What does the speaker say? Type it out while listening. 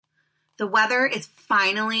The weather is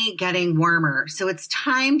finally getting warmer, so it's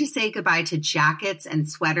time to say goodbye to jackets and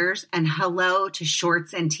sweaters and hello to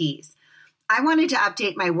shorts and tees. I wanted to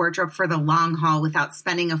update my wardrobe for the long haul without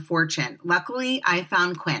spending a fortune. Luckily, I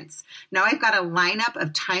found Quince. Now I've got a lineup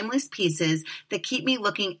of timeless pieces that keep me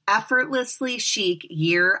looking effortlessly chic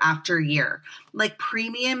year after year, like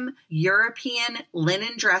premium European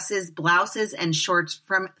linen dresses, blouses, and shorts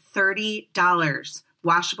from $30.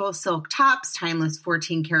 Washable silk tops, timeless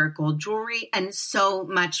 14-karat gold jewelry, and so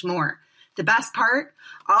much more. The best part?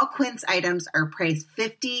 All Quince items are priced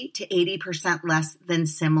 50 to 80% less than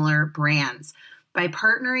similar brands. By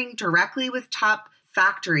partnering directly with top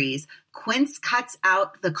factories, Quince cuts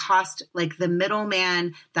out the cost like the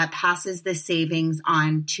middleman that passes the savings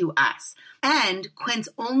on to us. And Quince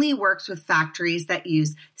only works with factories that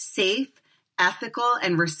use safe, ethical,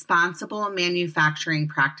 and responsible manufacturing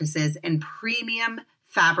practices and premium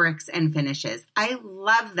fabrics and finishes. I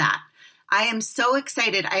love that. I am so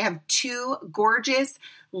excited. I have 2 gorgeous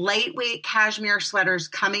lightweight cashmere sweaters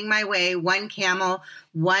coming my way, one camel,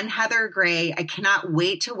 one heather gray. I cannot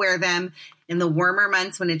wait to wear them in the warmer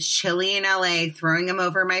months when it's chilly in LA. Throwing them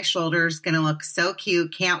over my shoulders, going to look so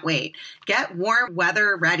cute. Can't wait. Get warm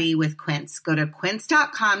weather ready with Quince. Go to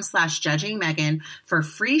quince.com/judgingmegan for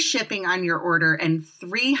free shipping on your order and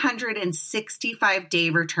 365-day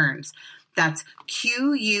returns. That's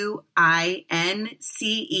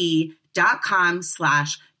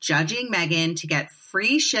QUINCE.com/judgingmegan to get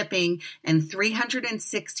free shipping and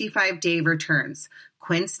 365-day returns.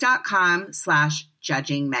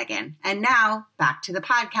 Quince.com/judgingmegan. And now back to the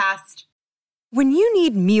podcast. When you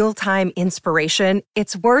need mealtime inspiration,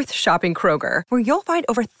 it's worth shopping Kroger, where you'll find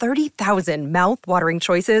over 30,000 mouth-watering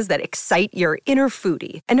choices that excite your inner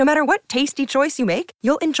foodie. And no matter what tasty choice you make,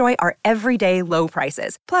 you'll enjoy our everyday low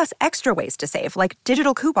prices, plus extra ways to save, like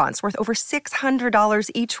digital coupons worth over $600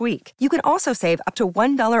 each week. You can also save up to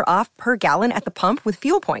 $1 off per gallon at the pump with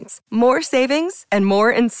fuel points. More savings and more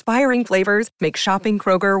inspiring flavors make shopping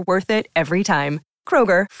Kroger worth it every time.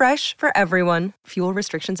 Kroger, fresh for everyone. Fuel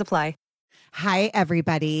restrictions apply. Hi,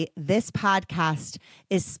 everybody. This podcast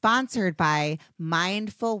is sponsored by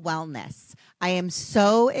Mindful Wellness. I am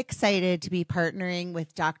so excited to be partnering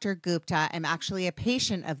with Dr. Gupta. I'm actually a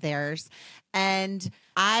patient of theirs, and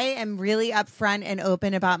I am really upfront and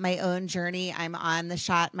open about my own journey. I'm on the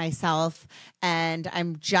shot myself, and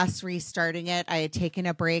I'm just restarting it. I had taken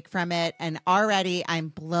a break from it, and already I'm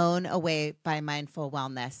blown away by Mindful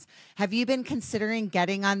Wellness. Have you been considering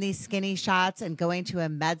getting on these skinny shots and going to a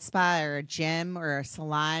med spa or a gym or a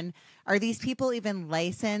salon? Are these people even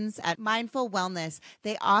licensed? At Mindful Wellness,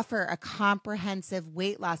 they offer a comprehensive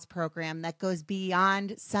weight loss program that goes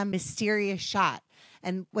beyond some mysterious shot.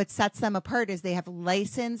 And what sets them apart is they have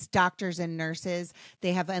licensed doctors and nurses.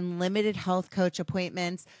 They have unlimited health coach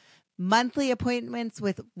appointments, monthly appointments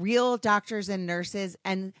with real doctors and nurses,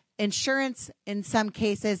 and insurance in some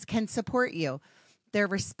cases can support you. Their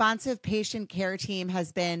responsive patient care team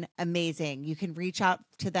has been amazing. You can reach out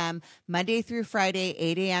to them Monday through Friday,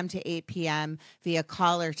 8 a.m. to 8 p.m. via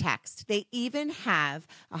call or text. They even have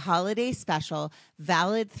a holiday special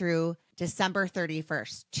valid through December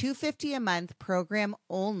 31st. $250 a month, program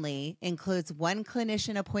only, includes 1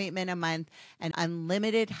 clinician appointment a month and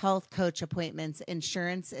unlimited health coach appointments,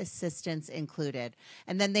 insurance assistance included.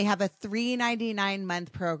 And then they have a $399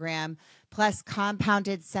 month program plus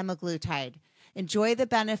compounded semaglutide. Enjoy the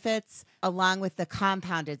benefits along with the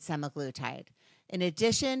compounded semaglutide. In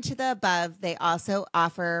addition to the above, they also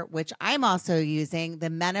offer, which I'm also using, the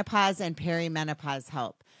menopause and perimenopause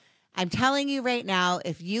help. I'm telling you right now,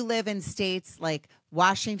 if you live in states like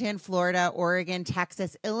Washington, Florida, Oregon,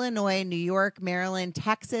 Texas, Illinois, New York, Maryland,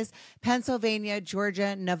 Texas, Pennsylvania,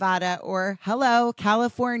 Georgia, Nevada, or hello,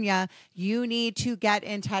 California, you need to get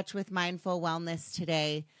in touch with Mindful Wellness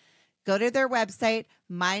today. Go to their website,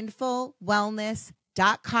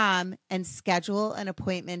 mindfulwellness.com, and schedule an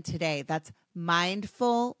appointment today. That's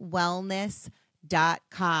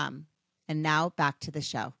mindfulwellness.com. And now back to the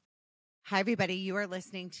show. Hi, everybody. You are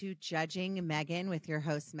listening to Judging Megan with your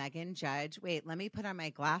host, Megan Judge. Wait, let me put on my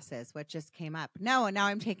glasses. What just came up? No, now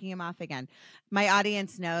I'm taking them off again. My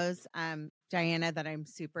audience knows, Diana, that I'm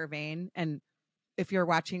super vain. And if you're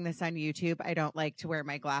watching this on YouTube, I don't like to wear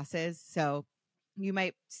my glasses. So you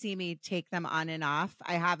might see me take them on and off.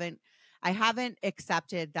 I haven't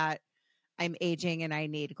accepted that I'm aging and I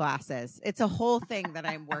need glasses. It's a whole thing that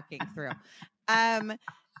I'm working through.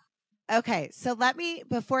 Okay, so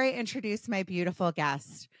before I introduce my beautiful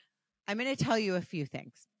guest, I'm going to tell you a few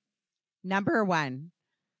things. Number one,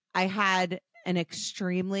 I had an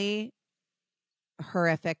extremely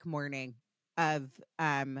horrific morning of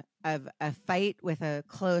a fight with a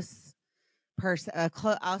close person,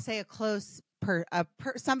 I'll say a close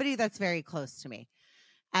somebody that's very close to me.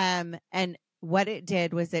 And what it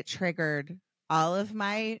did was it triggered all of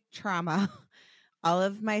my trauma, all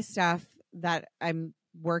of my stuff that I'm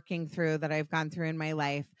working through, that I've gone through in my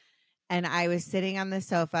life. And I was sitting on the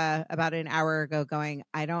sofa about an hour ago going,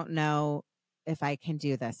 I don't know if I can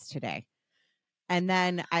do this today. And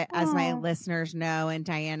then as my listeners know, and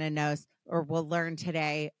Diana knows, or will learn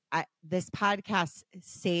today, this podcast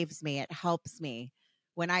saves me. It helps me.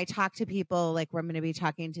 When I talk to people, like we're going to be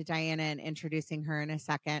talking to Diana and introducing her in a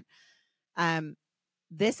second,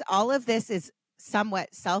 all of this is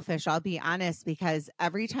somewhat selfish, I'll be honest, because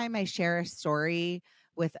every time I share a story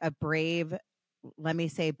with a brave, let me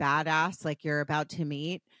say badass, like you're about to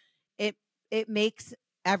meet, it makes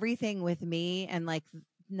everything with me and like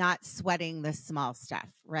not sweating the small stuff,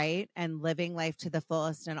 right? And living life to the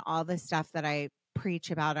fullest and all the stuff that I preach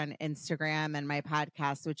about on Instagram and my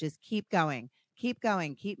podcast, which is keep going, keep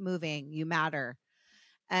moving, you matter.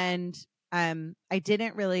 And I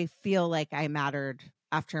didn't really feel like I mattered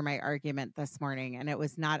after my argument this morning, and it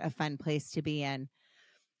was not a fun place to be in.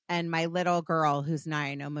 And my little girl, who's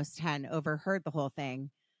 9, almost 10, overheard the whole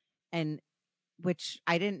thing, and which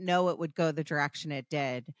I didn't know it would go the direction it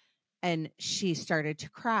did. And she started to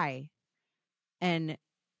cry. And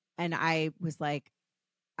I was like,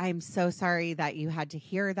 I'm so sorry that you had to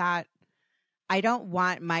hear that. I don't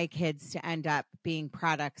want my kids to end up being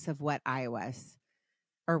products of what I was,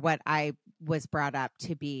 or what I was brought up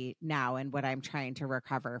to be now, and what I'm trying to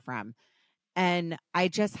recover from. And I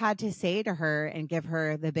just had to say to her and give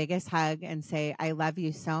her the biggest hug and say, I love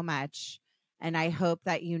you so much. And I hope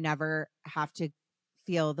that you never have to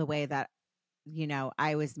feel the way that,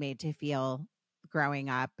 I was made to feel growing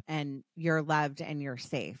up, and you're loved and you're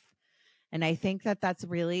safe. And I think that that's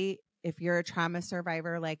really, if you're a trauma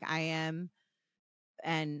survivor like I am,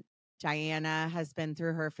 and Diana has been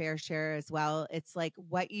through her fair share as well, it's like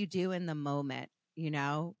what you do in the moment,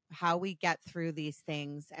 how we get through these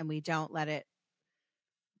things and we don't let it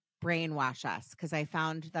brainwash us. Because I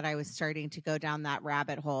found that I was starting to go down that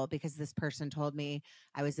rabbit hole because this person told me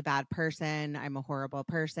I was a bad person, I'm a horrible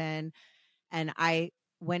person. And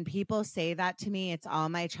when people say that to me, it's all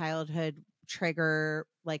my childhood trigger,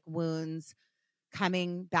 like wounds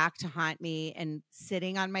coming back to haunt me and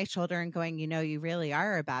sitting on my shoulder and going, you really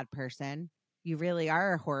are a bad person. You really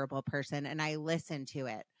are a horrible person. And I listen to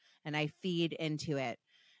it and I feed into it.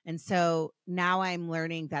 And so now I'm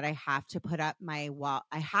learning that I have to put up my wall.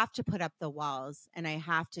 I have to put up the walls, and I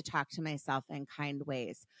have to talk to myself in kind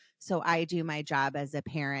ways. So I do my job as a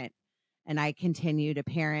parent, and I continue to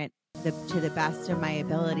parent to the best of my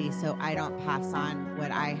ability, so I don't pass on what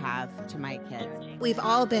I have to my kids. We've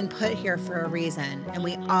all been put here for a reason, and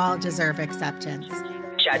we all deserve acceptance.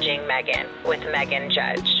 Judging Megan with Megan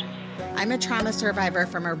Judge. I'm a trauma survivor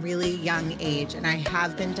from a really young age, and I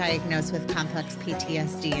have been diagnosed with complex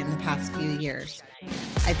PTSD in the past few years.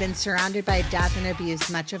 I've been surrounded by death and abuse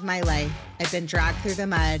much of my life. I've been dragged through the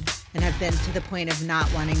mud and have been to the point of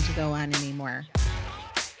not wanting to go on anymore.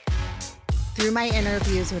 Through my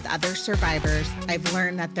interviews with other survivors, I've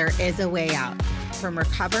learned that there is a way out. From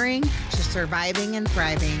recovering to surviving and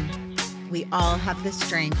thriving, we all have the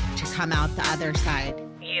strength to come out the other side.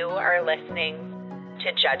 You are listening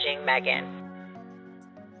to Judging Megan.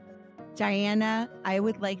 Diana, I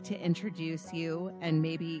would like to introduce you, and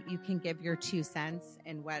maybe you can give your 2 cents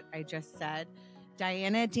in what I just said.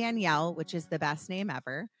 Diana Danielle, which is the best name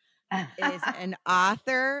ever, is an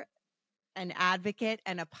author, an advocate,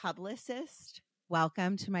 and a publicist.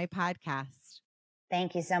 Welcome to my podcast.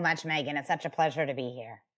 Thank you so much, Megan. It's such a pleasure to be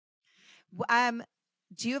here.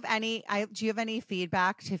 Do you have any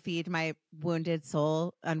feedback to feed my wounded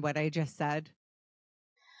soul on what I just said?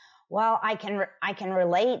 Well, I can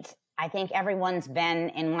relate. I think everyone's been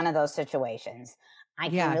in one of those situations. I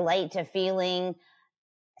can relate to feeling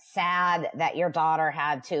sad that your daughter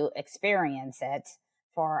had to experience it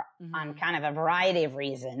on kind of a variety of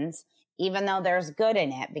reasons, even though there's good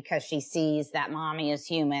in it, because she sees that mommy is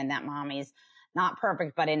human, that mommy's not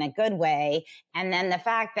perfect, but in a good way. And then the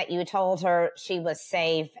fact that you told her she was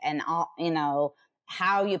safe and all,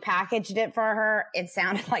 how you packaged it for her, it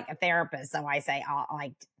sounded like a therapist. So I say,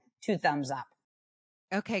 like 2 thumbs up.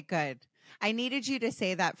 Okay, good. I needed you to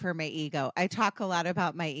say that for my ego. I talk a lot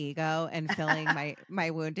about my ego and filling my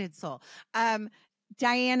wounded soul.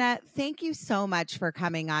 Diana, thank you so much for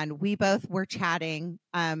coming on. We both were chatting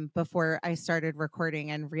before I started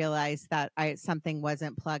recording and realized that something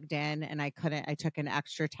wasn't plugged in, and I took an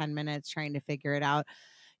extra 10 minutes trying to figure it out.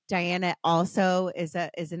 Diana also is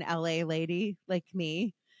an LA lady like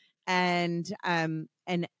me. And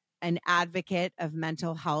an advocate of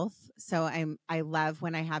mental health. So I love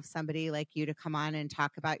when I have somebody like you to come on and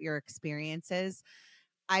talk about your experiences.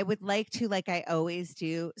 I would like to, like I always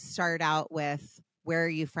do, start out with, where are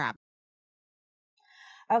you from?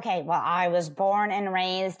 Okay, well, I was born and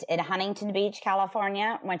raised in Huntington Beach,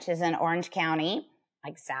 California, which is in Orange County,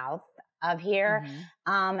 like south of here.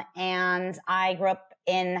 And I grew up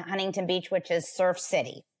in Huntington Beach, which is Surf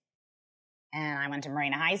City. And I went to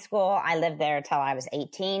Marina High School. I lived there till I was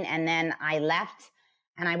 18. And then I left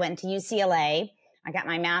and I went to UCLA. I got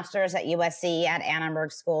my master's at USC at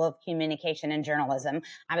Annenberg School of Communication and Journalism.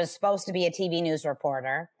 I was supposed to be a TV news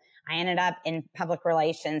reporter. I ended up in public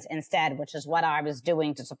relations instead, which is what I was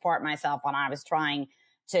doing to support myself when I was trying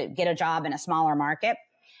to get a job in a smaller market.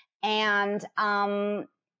 And now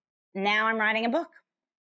I'm writing a book.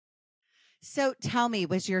 So tell me,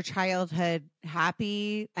 was your childhood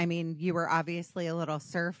happy? I mean, you were obviously a little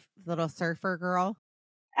surfer girl.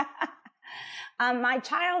 My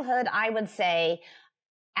childhood, I would say,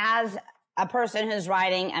 as a person who's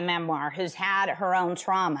writing a memoir, who's had her own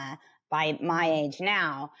trauma by my age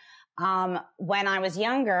now, when I was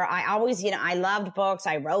younger, I always, I loved books.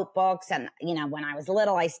 I wrote books. And, when I was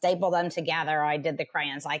little, I stapled them together. I did the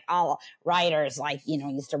crayons like all writers,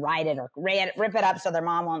 used to write it or rip it up so their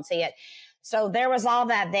mom won't see it. So there was all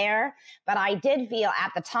that there. But I did feel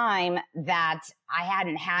at the time that I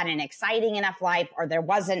hadn't had an exciting enough life, or there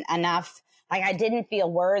wasn't enough. Like, I didn't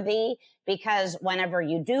feel worthy, because whenever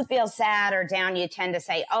you do feel sad or down, you tend to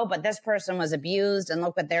say, oh, but this person was abused and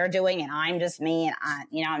look what they're doing. And I'm just me.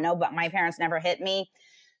 And no, but my parents never hit me.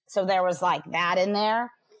 So there was like that in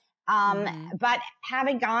there. But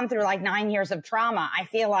having gone through like 9 years of trauma, I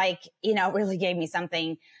feel like, really gave me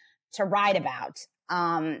something to write about.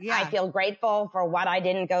 I feel grateful for what I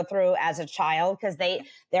didn't go through as a child, because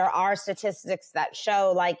there are statistics that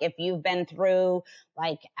show, like, if you've been through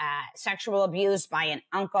like sexual abuse by an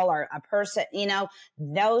uncle or a person,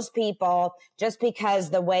 those people, just because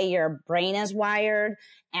the way your brain is wired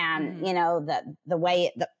and, the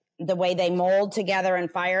way they mold together and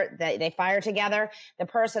they fire together, the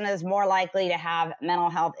person is more likely to have mental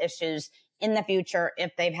health issues in the future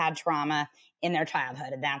if they've had trauma in their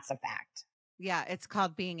childhood. And that's a fact. Yeah, it's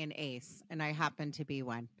called being an ace, and I happen to be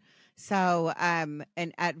one. So, and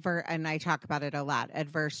I talk about it a lot,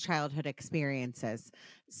 adverse childhood experiences.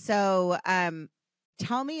 So,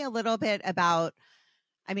 tell me a little bit about,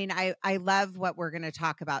 I love what we're going to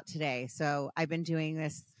talk about today. So I've been doing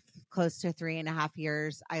this close to 3.5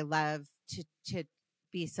 years. I love to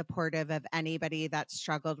be supportive of anybody that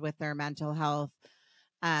struggled with their mental health.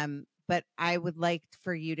 But I would like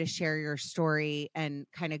for you to share your story and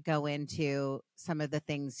kind of go into some of the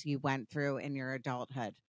things you went through in your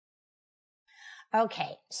adulthood.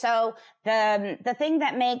 Okay. So the thing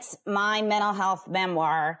that makes my mental health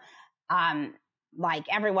memoir, like,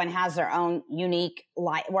 everyone has their own unique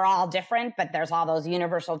life. We're all different, but there's all those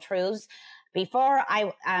universal truths. Before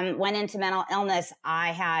I went into mental illness,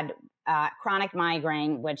 I had chronic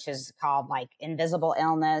migraine, which is called like invisible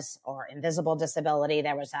illness or invisible disability.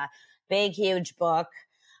 There was a big, huge book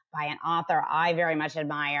by an author I very much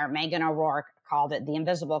admire, Megan O'Rourke, called it The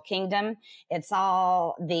Invisible Kingdom. It's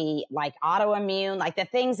all the like autoimmune, like the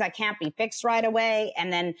things that can't be fixed right away.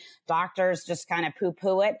 And then doctors just kind of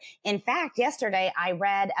poo-poo it. In fact, yesterday I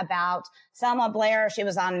read about Selma Blair. She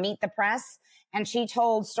was on Meet the Press, and she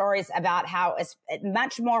told stories about how it's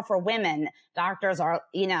much more for women. Doctors are,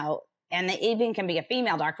 and they even can be a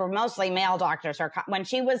female doctor. Mostly male doctors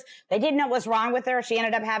they didn't know what was wrong with her. She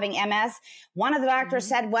ended up having MS. One of the doctors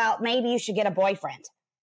said, well, maybe you should get a boyfriend,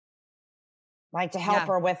 like to help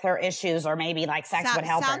her with her issues, or maybe like sex would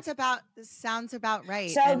help her. Sounds about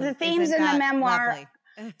right. So the themes in the memoir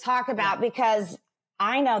talk about, because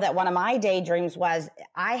I know that one of my daydreams was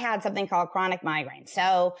I had something called chronic migraine.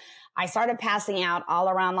 So I started passing out all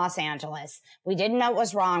around Los Angeles. We didn't know what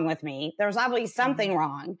was wrong with me. There was obviously something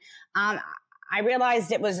wrong. I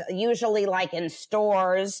realized it was usually like in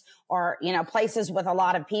stores or, places with a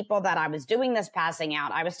lot of people that I was doing this passing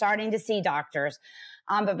out. I was starting to see doctors.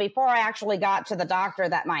 But before I actually got to the doctor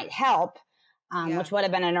that might help, which would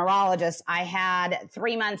have been a neurologist, I had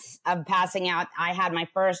 3 months of passing out. I had my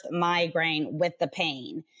first migraine with the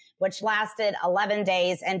pain, which lasted 11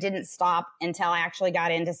 days and didn't stop until I actually got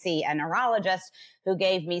in to see a neurologist who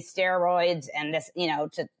gave me steroids and this,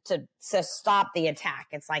 to stop the attack.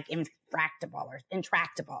 It's like intractable.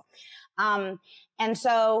 And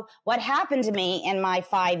so what happened to me in my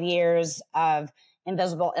 5 years of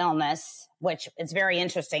invisible illness, which it's very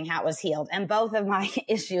interesting how it was healed. And both of my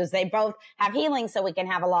issues, they both have healing, so we can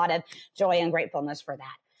have a lot of joy and gratefulness for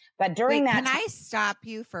that. But during that can I stop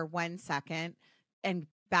you for 1 second and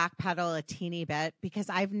backpedal a teeny bit because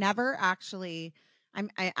I've never actually,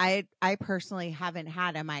 I personally haven't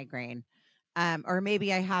had a migraine. Or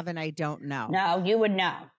maybe I haven't, I don't know. No, you would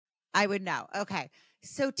know. I would know. Okay.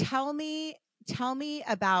 So tell me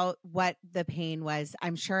about what the pain was.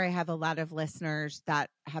 I'm sure I have a lot of listeners that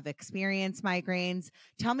have experienced migraines.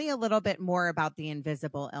 Tell me a little bit more about the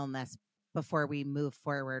invisible illness before we move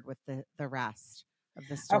forward with the rest of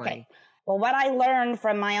the story. Okay. Well, what I learned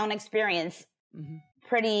from my own experience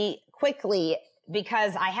pretty quickly,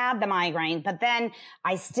 because I had the migraine, but then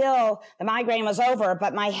the migraine was over,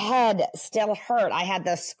 but my head still hurt. I had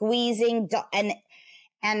the squeezing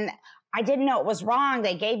and I didn't know it was wrong.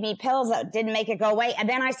 They gave me pills that didn't make it go away. And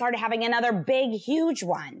then I started having another big, huge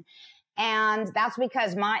one. And that's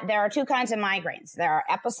because there are two kinds of migraines. There are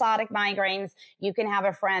episodic migraines. You can have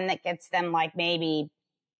a friend that gets them like maybe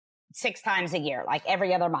 6 times a year, like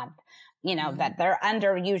every other month, that they're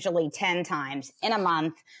under usually 10 times in a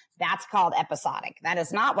month. That's called episodic. That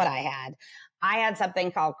is not what I had. I had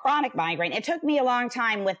something called chronic migraine. It took me a long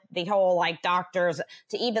time with the whole like doctors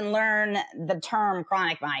to even learn the term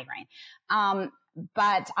chronic migraine.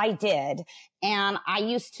 But I did. And I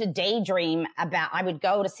used to daydream I would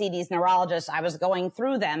go to see these neurologists. I was going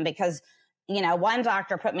through them because, one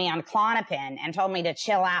doctor put me on Klonopin and told me to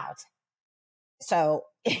chill out. So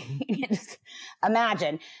just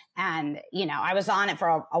imagine. And, I was on it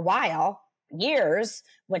for a while, years,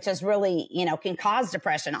 which is really, can cause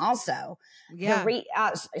depression also. Yeah.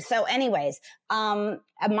 So anyways, a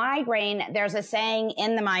migraine, there's a saying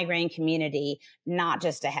in the migraine community, not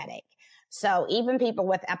just a headache. So even people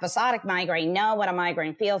with episodic migraine know what a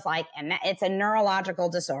migraine feels like, and it's a neurological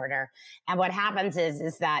disorder. And what happens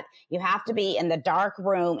is that you have to be in the dark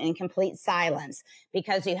room in complete silence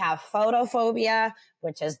because you have photophobia,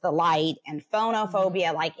 which is the light, and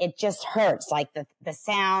phonophobia, like it just hurts, like the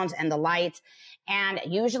sound and the light. And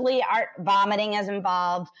usually vomiting is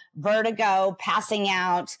involved, vertigo, passing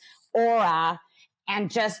out, aura, and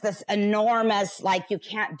just this enormous, like you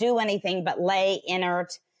can't do anything but lay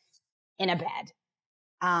inert in a bed.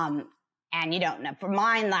 And you don't know,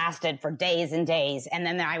 mine lasted for days and days. And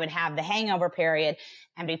then I would have the hangover period.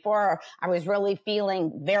 And before I was really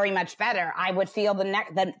feeling very much better, I would feel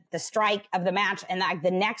the strike of the match and like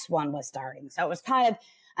the next one was starting. So it was kind of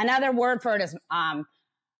another word for it is,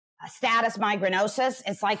 status migrainosis.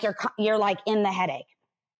 It's like you're like in the headache,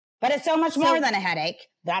 but it's so much more than a headache.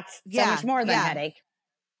 That's so much more than a headache.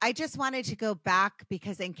 I just wanted to go back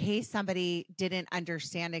because in case somebody didn't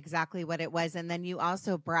understand exactly what it was. And then you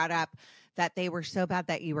also brought up that they were so bad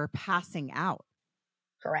that you were passing out.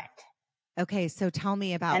 Correct. Okay. So tell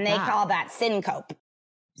me about that. And they call that syncope.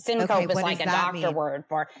 Syncope is like a doctor word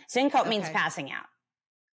for syncope means passing out.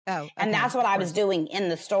 Oh, okay. And that's what I was doing in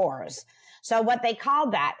the stores. So what they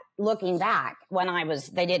called that, looking back when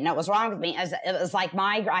they didn't know what was wrong with me, it was like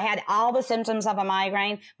I had all the symptoms of a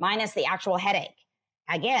migraine minus the actual headache.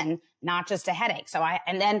 Again, not just a headache.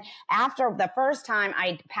 And then after the first time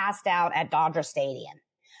I passed out at Dodger Stadium.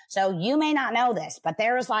 So you may not know this, but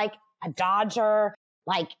there's like a Dodger,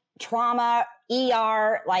 like trauma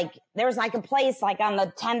ER, like there's like a place like on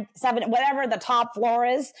the 10th, 7th, whatever the top floor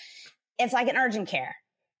is. It's like an urgent care.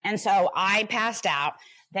 And so I passed out.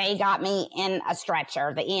 They got me in a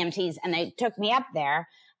stretcher, the EMTs, and they took me up there.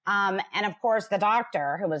 And of course, the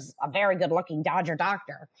doctor, who was a very good looking Dodger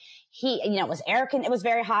doctor, it was it was a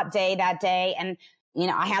very hot day that day. And,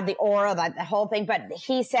 I had the aura, the whole thing, but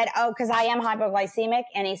he said, cause I am hypoglycemic.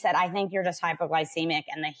 And he said, I think you're just hypoglycemic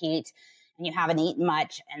and the heat and you haven't eaten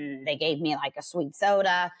much. And they gave me like a sweet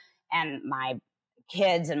soda and my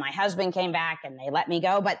kids and my husband came back and they let me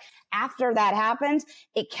go. But after that happened,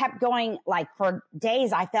 it kept going like for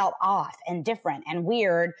days. I felt off and different and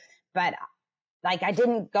weird, but like I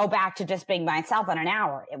didn't go back to just being myself in an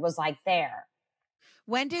hour. It was like there.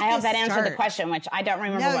 When did I hope that start? Answered the question, which I don't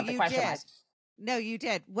remember what the question was. No, you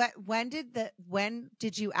did. When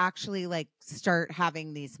did you actually like start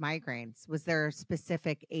having these migraines? Was there a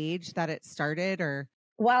specific age that it started or?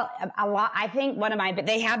 Well, a lot. I think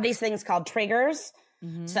they have these things called triggers.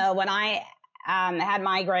 Mm-hmm. So when I had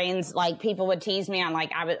migraines, like people would tease me on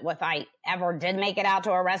like if I ever did make it out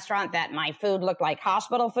to a restaurant that my food looked like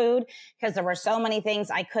hospital food because there were so many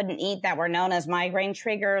things I couldn't eat that were known as migraine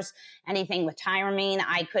triggers. Anything with tyramine,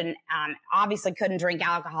 I couldn't, obviously couldn't drink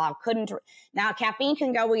alcohol, Now caffeine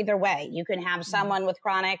can go either way. You can have someone with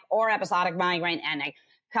chronic or episodic migraine and a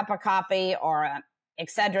cup of coffee or a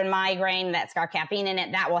Excedrin migraine that's got caffeine in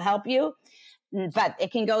it that will help you. But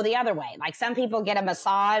it can go the other way. Like some people get a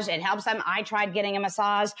massage. It helps them. I tried getting a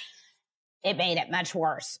massage. It made it much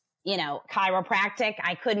worse. chiropractic.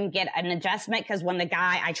 I couldn't get an adjustment because when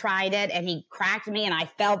I tried it and he cracked me and I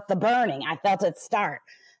felt the burning. I felt it start.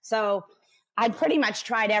 So I pretty much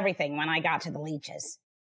tried everything when I got to the leeches.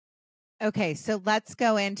 Okay, so let's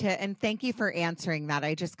go into, and thank you for answering that.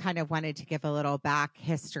 I just kind of wanted to give a little back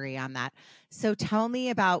history on that. So tell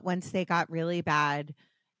me about once they got really bad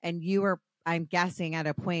and you were, I'm guessing, at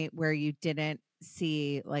a point where you didn't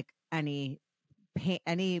see like any pain,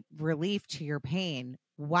 any relief to your pain.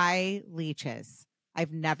 Why leeches?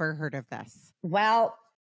 I've never heard of this. Well,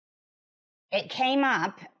 it came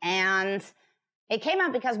up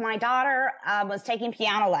because my daughter was taking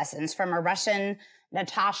piano lessons from a Russian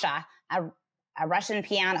Natasha, a Russian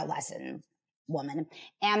piano lesson woman.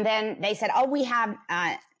 And then they said, oh, we have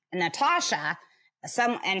Natasha,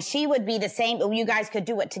 and she would be the same. You guys could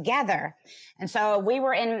do it together. And so we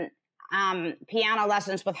were in piano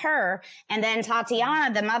lessons with her. And then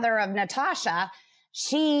Tatiana, the mother of Natasha,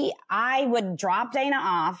 I would drop Dana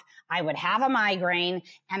off. I would have a migraine,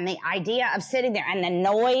 and the idea of sitting there and the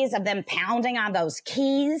noise of them pounding on those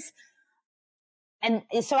keys. And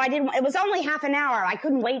so it was only half an hour. I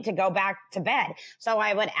couldn't wait to go back to bed. So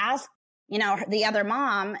I would ask, the other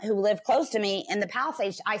mom who lived close to me in the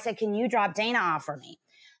Palisades, I said, can you drop Dana off for me?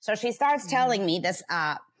 So she starts telling me this,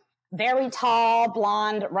 very tall,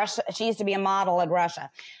 blonde Russia. She used to be a model in Russia.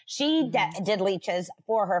 She did leeches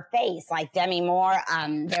for her face, like Demi Moore.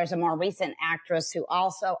 There's a more recent actress who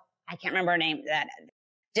also, I can't remember her name, that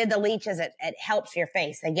did the leeches. It helps your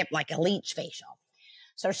face. They get like a leech facial.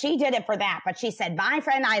 So she did it for that. But she said, my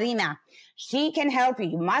friend Irina, she can help you.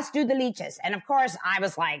 You must do the leeches. And of course, I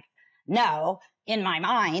was like, no, in my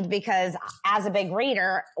mind, because as a big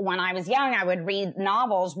reader, when I was young, I would read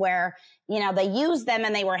novels where, they used them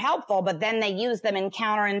and they were helpful, but then they used them in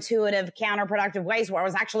counterintuitive, counterproductive ways where it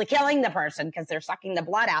was actually killing the person because they're sucking the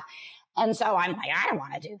blood out. And so I'm like, I don't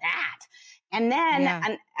want to do that. And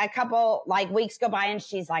then a couple weeks go by and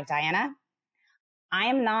she's like, Diana, I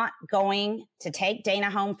am not going to take Dana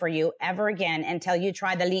home for you ever again until you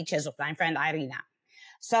try the leeches with my friend Irina.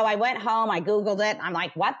 So I went home, I Googled it. I'm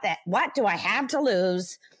like, what do I have to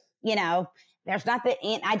lose? There's nothing,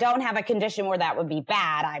 I don't have a condition where that would be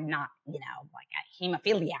bad. I'm not, like a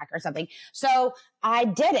hemophiliac or something. So I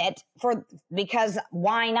did it because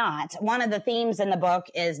why not? One of the themes in the book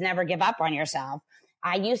is never give up on yourself.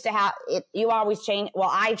 I used to have it. You always change. Well,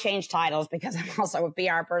 I change titles because I'm also a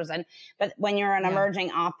PR person, but when you're an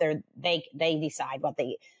emerging author, they decide what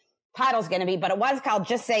the title's going to be, but it was called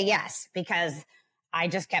Just Say Yes because I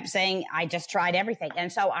just kept saying, I just tried everything.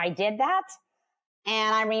 And so I did that.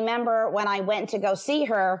 And I remember when I went to go see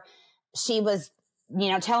her, she was,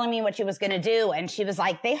 telling me what she was going to do. And she was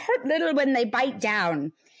like, they hurt little when they bite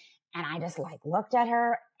down. And I just looked at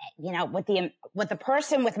her, with the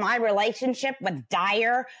person with my relationship with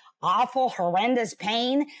dire, awful, horrendous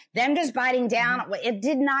pain, them just biting down. It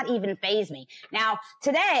did not even faze me. Now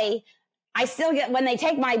today, I still get, when they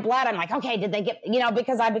take my blood, I'm like, okay, did they get,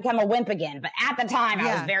 because I become a wimp again. But at the time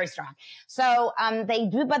I was very strong. So, they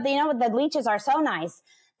do, but the leeches are so nice.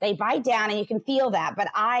 They bite down and you can feel that. But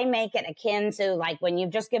I make it akin to when you've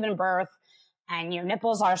just given birth and your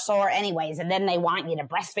nipples are sore anyways. And then they want you to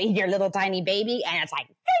breastfeed your little tiny baby. And it's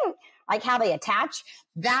like how they attach.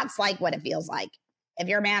 That's what it feels like. If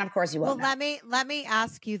you're a man, of course you won't. Well, let me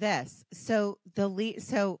ask you this. So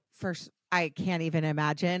first, I can't even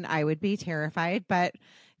imagine. I would be terrified, but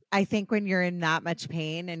I think when you're in that much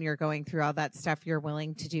pain and you're going through all that stuff, you're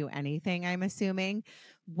willing to do anything, I'm assuming.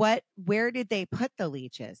 Where did they put the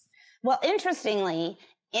leeches? Well, interestingly,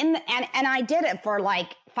 and I did it for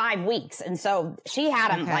 5 weeks. And so she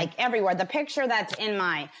had them everywhere. The picture that's in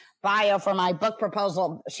my bio for my book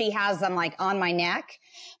proposal, she has them on my neck.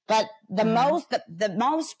 But the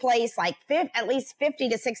most place, at least 50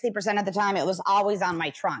 to 60% of the time, it was always on my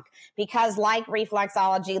trunk because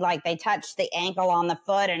reflexology, they touch the ankle on the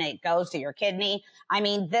foot and it goes to your kidney. I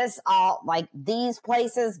mean, these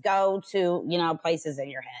places go to, places in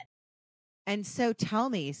your head. And so tell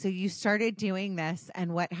me, so you started doing this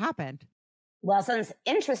and what happened? Well,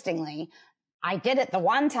 interestingly, I did it the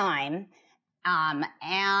one time,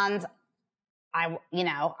 and I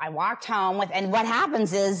walked home and what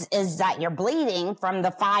happens is that you're bleeding from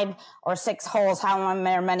the 5 or 6 holes,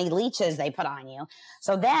 however many leeches they put on you.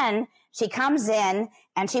 So then she comes in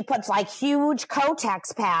and she puts huge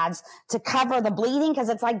Kotex pads to cover the bleeding because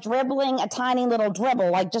it's dribbling a tiny little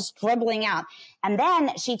dribble, just dribbling out. And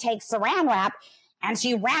then she takes saran wrap and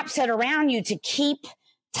she wraps it around you to keep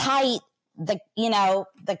tight the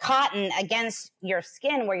cotton against your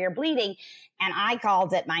skin where you're bleeding. And I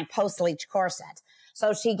called it my post-leech corset.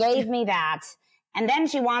 So she gave me that. And then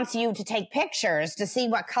she wants you to take pictures to see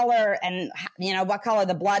what color and, what color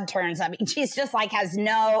the blood turns. I mean, she's just like has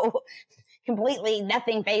completely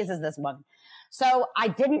nothing phases this woman. So I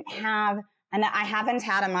haven't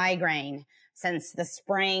had a migraine since the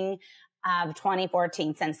spring of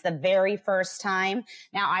 2014, since the very first time.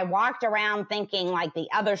 Now, I walked around thinking like the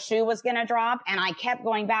other shoe was going to drop, and I kept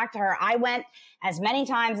going back to her. I went as many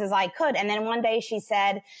times as I could. And then one day she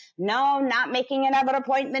said, no, not making another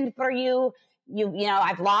appointment for you. You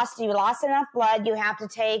lost enough blood. You have to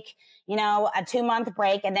take, a 2-month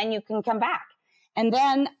break, and then you can come back. And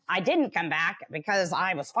then I didn't come back because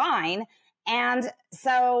I was fine. And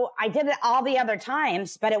so I did it all the other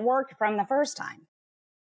times, but it worked from the first time.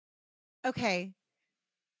 Okay.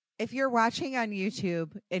 If you're watching on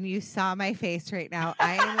YouTube and you saw my face right now,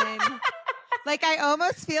 I am in, I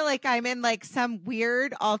almost feel like I'm in some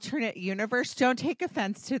weird alternate universe. Don't take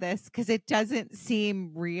offense to this because it doesn't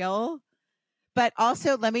seem real. But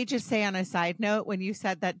also, let me just say on a side note, when you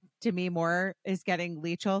said that Demi Moore is getting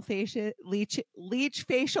leech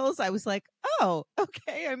facials, I was like, oh,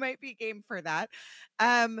 okay, I might be game for that.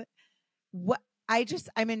 I'm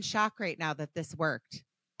in shock right now that this worked.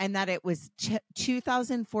 And that it was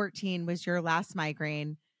 2014 was your last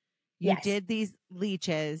migraine. You did these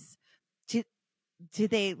leeches. Do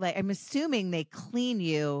they I'm assuming they clean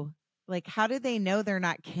you. How do they know they're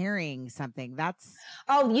not carrying something?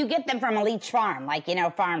 You get them from a leech farm,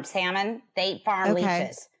 farm salmon. They farm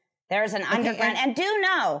leeches. There's an underground. And do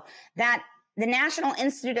know that the National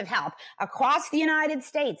Institute of Health across the United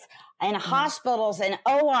States and hospitals and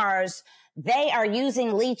ORs, they are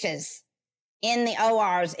using leeches in the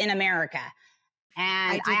ORs in America.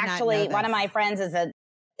 And I actually, one of my friends is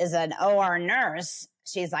an OR nurse.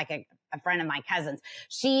 She's like a friend of my cousin's.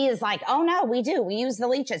 She is like, oh no, we use the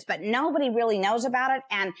leeches, but nobody really knows about it.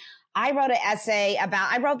 And I wrote an essay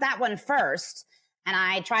I wrote that one first, and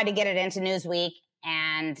I tried to get it into Newsweek,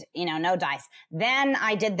 and no dice. Then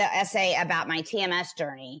I did the essay about my TMS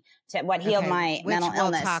journey to what healed my mental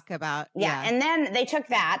illness. We'll talk about. Yeah. And then they took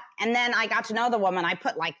that, and then I got to know the woman. I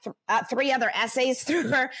put 3 other essays through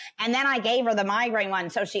her, and then I gave her the migraine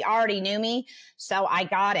one. So she already knew me. So I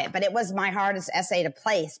got it, but it was my hardest essay to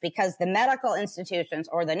place because the medical institutions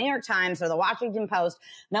or the New York Times or the Washington Post,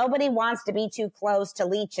 nobody wants to be too close to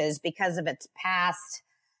leeches because of its past,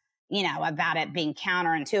 about it being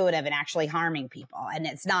counterintuitive and actually harming people. And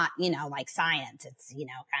it's not, like science. It's,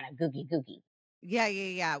 kind of googie.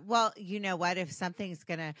 Yeah. Well, you know what? If something's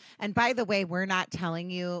and by the way, we're not telling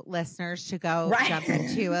you listeners to go jump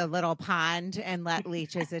into a little pond and let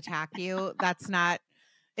leeches attack you.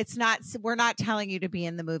 We're not telling you to be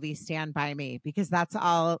in the movie Stand By Me, because that's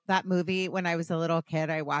all that movie. When I was a little kid,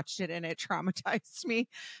 I watched it and it traumatized me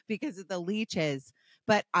because of the leeches.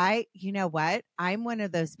 But you know what? I'm one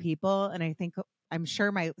of those people, and I'm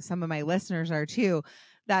sure some of my listeners are too,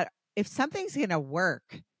 that if something's going to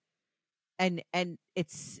work and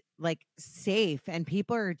it's safe and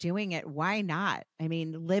people are doing it, why not? I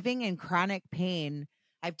mean, living in chronic pain,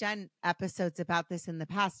 I've done episodes about this in the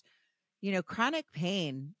past. Chronic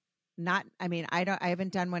pain, I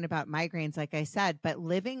haven't done one about migraines, like I said, but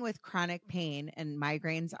living with chronic pain, and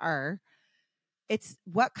migraines it's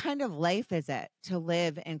what kind of life is it to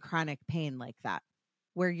live in chronic pain like that,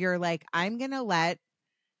 where you're like, I'm going to let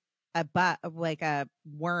a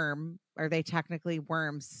worm, are they technically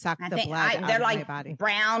worms, suck the blood out of my body?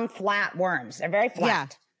 Brown, flat worms. They're very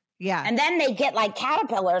flat. Yeah. And then they get like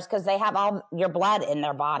caterpillars because they have all your blood in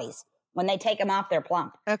their bodies. When they take them off, they're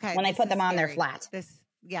plump. Okay. When they put them on, they're flat.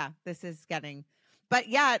 This is getting, but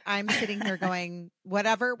yet I'm sitting here going,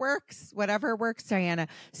 whatever works, Diana.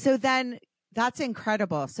 So then that's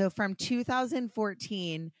incredible. So from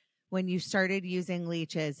 2014, when you started using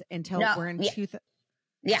leeches until we're in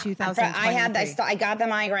 2023. I got the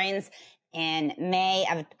migraines in May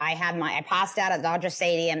of, I passed out at Dodger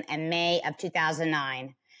Stadium in May of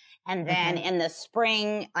 2009. And then in the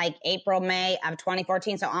spring, like April, May of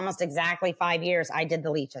 2014, so almost exactly 5 years, I did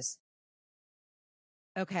the leeches.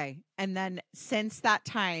 Okay. And then since that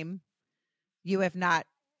time, you have not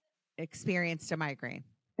experienced a migraine?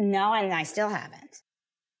 No, and I still haven't.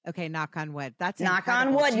 Okay, knock on wood. That's knock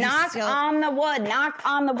incredible. On wood. Knock on the wood. Knock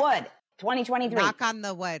on the wood. 2023. Knock on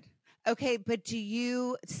the wood. Okay, but do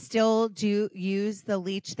you still use the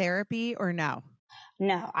leech therapy or no?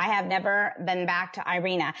 No, I have never been back to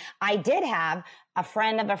Irina. I did have a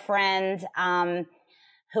friend of a friend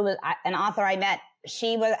who was an author I met.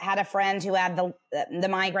 She had a friend who had the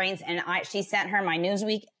migraines, and she sent her my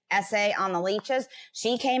Newsweek essay on the leeches.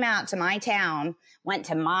 She came out to my town, went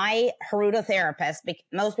to my herudotherapist.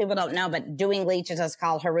 Most people don't know, but doing leeches is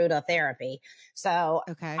called herudotherapy. So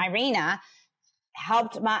Irina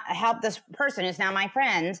helped this person who's now my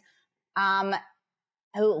friend,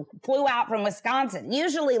 who flew out from Wisconsin.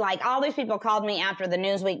 Usually, like, all these people called me after the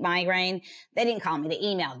Newsweek migraine. They didn't call me. They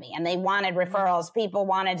emailed me, and they wanted referrals. People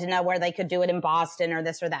wanted to know where they could do it in Boston or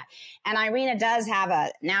this or that. And Irina does have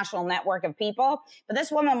a national network of people, but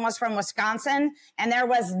this woman was from Wisconsin, and there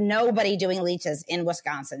was nobody doing leeches in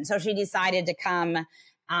Wisconsin. So she decided to come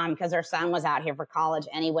because her son was out here for college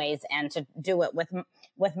anyways, and to do it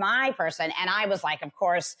with my person. And I was like, of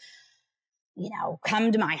course,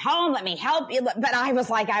 come to my home, let me help you. But I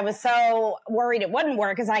was so worried it wouldn't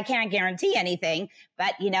work because I can't guarantee anything.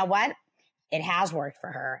 But you know what? It has worked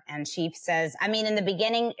for her. And she says, in the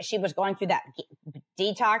beginning, she was going through that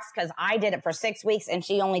detox because I did it for 6 weeks and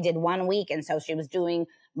she only did 1 week. And so she was doing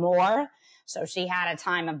more. So she had a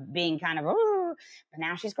time of being kind of, ooh, but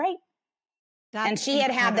now she's great. And she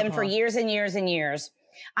had them for years and years and years.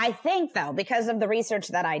 I think, though, because of the research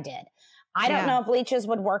that I did, I don't know if leeches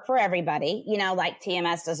would work for everybody, like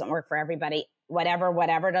TMS doesn't work for everybody,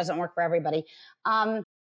 whatever doesn't work for everybody,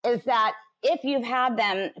 is that if you've had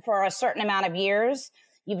them for a certain amount of years,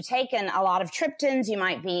 you've taken a lot of triptans, you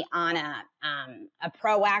might be on a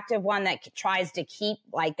proactive one that tries to keep,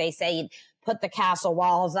 like they say, put the castle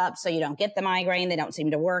walls up so you don't get the migraine. They don't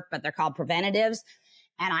seem to work, but they're called preventatives.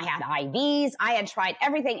 And I had IVs. I had tried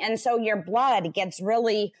everything. And so your blood gets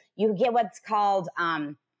you get what's called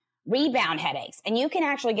rebound headaches. And you can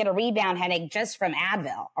actually get a rebound headache just from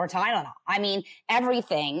Advil or Tylenol.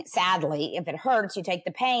 Everything, sadly, if it hurts, you take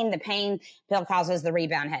the pain pill causes the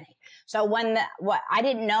rebound headache. So I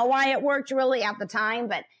didn't know why it worked really at the time,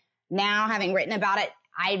 but now having written about it,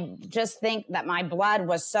 I just think that my blood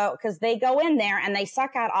was because they go in there and they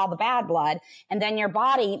suck out all the bad blood, and then your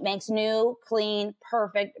body makes new, clean,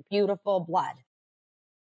 perfect, beautiful blood.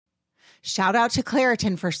 Shout out to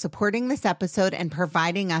Claritin for supporting this episode and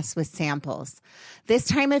providing us with samples. This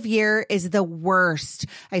time of year is the worst.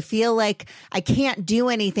 I feel like I can't do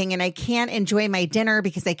anything and I can't enjoy my dinner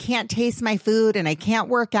because I can't taste my food, and I can't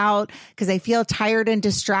work out because I feel tired and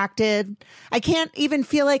distracted. I can't even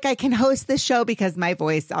feel like I can host this show because my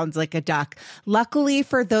voice sounds like a duck. Luckily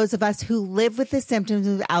for those of us who live with the symptoms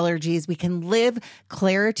of allergies, we can live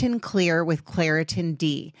Claritin Clear with Claritin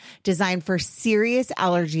D. Designed for serious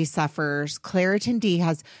allergy sufferers, Claritin D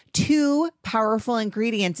has 2 powerful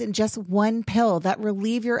ingredients in just one pill that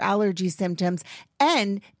relieve your allergy symptoms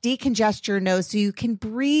and decongest your nose so you can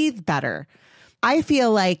breathe better. I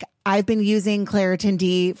feel like I've been using Claritin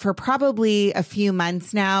D for probably a few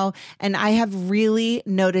months now, and I have really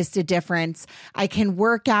noticed a difference. I can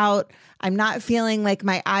work out. I'm not feeling like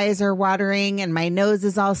my eyes are watering and my nose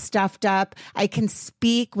is all stuffed up. I can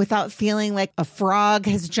speak without feeling like a frog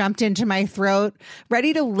has jumped into my throat.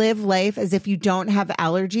 Ready to live life as if you don't have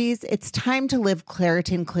allergies? It's time to live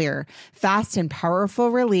Claritin Clear. Fast and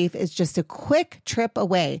powerful relief is just a quick trip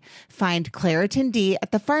away. Find Claritin D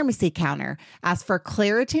at the pharmacy counter. Ask for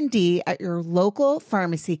Claritin D at your local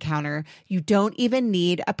pharmacy counter. You don't even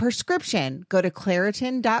need a prescription. Go to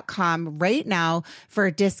Claritin.com right now for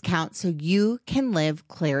a discount so you can live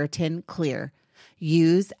Claritin Clear.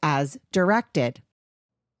 Use as directed.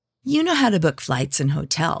 You know how to book flights and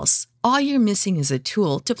hotels. All you're missing is a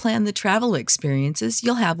tool to plan the travel experiences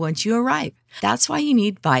you'll have once you arrive. That's why you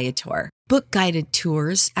need Viator. Book guided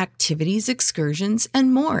tours, activities, excursions,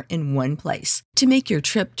 and more in one place to make your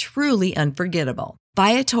trip truly unforgettable.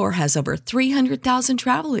 Viator has over 300,000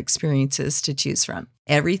 travel experiences to choose from.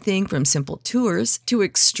 Everything from simple tours to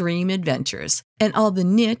extreme adventures and all the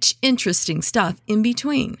niche, interesting stuff in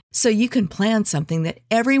between. So you can plan something that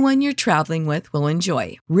everyone you're traveling with will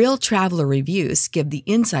enjoy. Real traveler reviews give the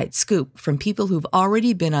inside scoop from people who've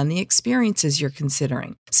already been on the experiences you're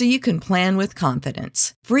considering. So you can plan with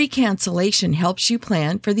confidence. Free cancellation helps you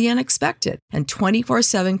plan for the unexpected. And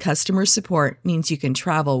 24/7 customer support means you can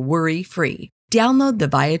travel worry-free. Download the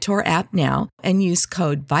Viator app now and use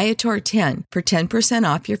code Viator10 for 10%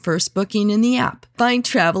 off your first booking in the app. Find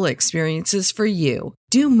travel experiences for you.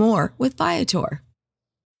 Do more with Viator.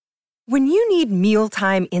 When you need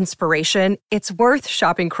mealtime inspiration, it's worth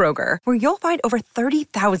shopping Kroger, where you'll find over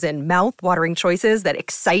 30,000 mouth-watering choices that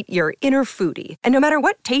excite your inner foodie. And no matter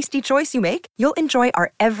what tasty choice you make, you'll enjoy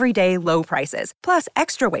our everyday low prices, plus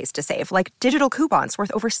extra ways to save, like digital coupons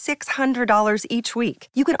worth over $600 each week.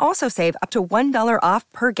 You can also save up to $1 off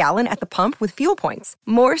per gallon at the pump with fuel points.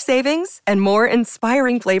 More savings and more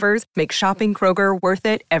inspiring flavors make shopping Kroger worth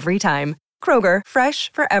it every time. Kroger,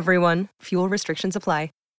 fresh for everyone. Fuel restrictions apply.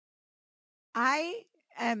 I've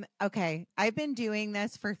been doing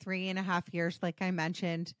this for 3.5 years, like I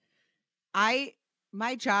mentioned. I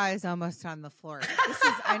My jaw is almost on the floor. This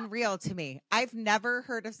is unreal to me. I've never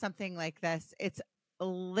heard of something like this. It's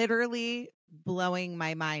literally blowing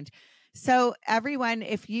my mind. So everyone,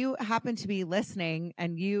 if you happen to be listening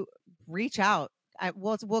and you reach out,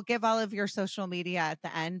 we'll give all of your social media at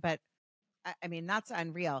the end, but I mean, that's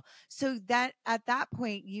unreal. So that at that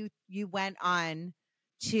point, you went on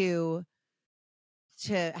to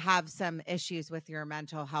have some issues with your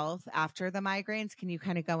mental health after the migraines. Can you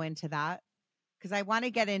kind of go into that? Because I want to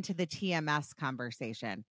get into the TMS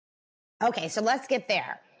conversation. Okay, so let's get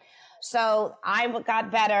there. So I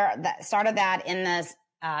got better, started that in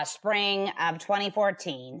the spring of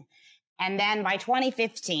 2014. And then by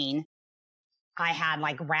 2015, I had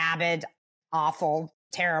like rabid, awful,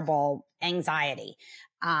 terrible anxiety.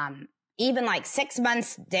 Even like 6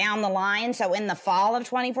 months down the line. So in the fall of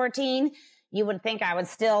 2014, you would think I was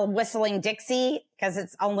still whistling Dixie because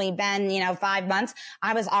it's only been, 5 months.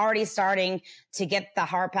 I was already starting to get the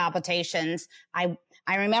heart palpitations. I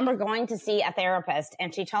remember going to see a therapist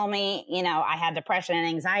and she told me, I had depression and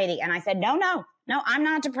anxiety. And I said, no, I'm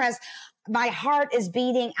not depressed. My heart is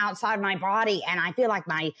beating outside my body and I feel like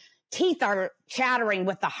my teeth are chattering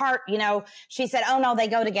with the heart. She said, oh no, they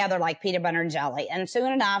go together like peanut butter and jelly. And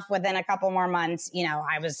soon enough, within a couple more months,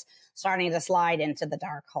 I was starting to slide into the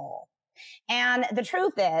dark hole. And the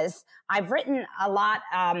truth is, I've written a lot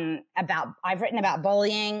I've written about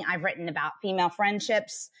bullying. I've written about female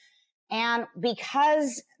friendships. And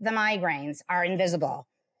because the migraines are invisible,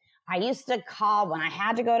 I used to call when I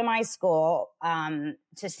had to go to my school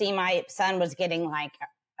to see my son was getting like,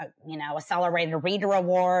 accelerated reader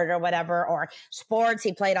award or whatever, or sports.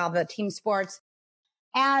 He played all the team sports.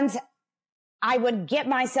 And I would get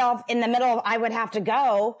myself in the middle. I would have to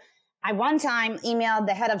go. I one time emailed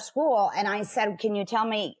the head of school and I said, can you tell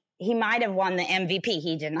me, he might have won the MVP.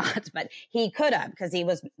 He did not, but he could have because he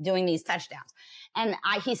was doing these touchdowns. And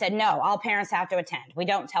he said, no, all parents have to attend. We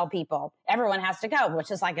don't tell people. Everyone has to go, which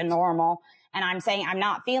is like a normal. And I'm saying I'm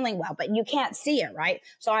not feeling well, but you can't see it, right?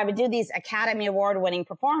 So I would do these Academy Award winning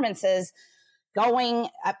performances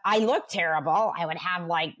I looked terrible. I would have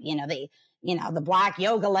like, the black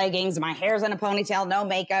yoga leggings, my hair's in a ponytail, no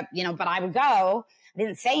makeup, but I would go. I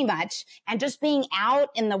didn't say much. And just being out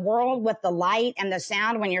in the world with the light and the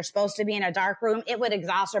sound when you're supposed to be in a dark room, it would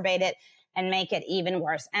exacerbate it and make it even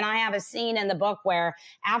worse. And I have a scene in the book where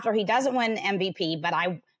after he doesn't win MVP, but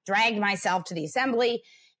I dragged myself to the assembly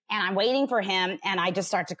and I'm waiting for him and I just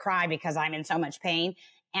start to cry because I'm in so much pain.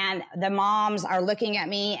 And the moms are looking at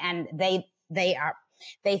me and they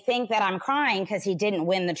think that I'm crying because he didn't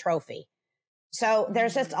win the trophy. So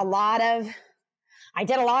there's just I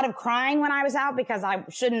did a lot of crying when I was out because I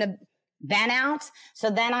shouldn't have been out. So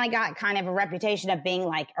then I got kind of a reputation of being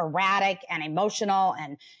like erratic and emotional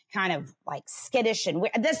and kind of like skittish and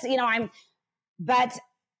but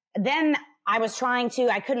then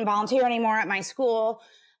I couldn't volunteer anymore at my school,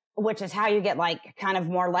 which is how you get like kind of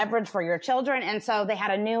more leverage for your children. And so they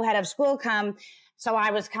had a new head of school come. So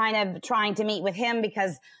I was kind of trying to meet with him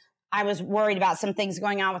because I was worried about some things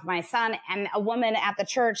going on with my son. And a woman at the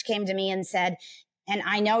church came to me and said, and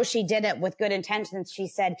I know she did it with good intentions. She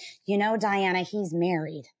said, Diana, he's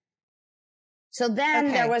married. So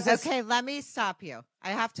then there was okay, let me stop you.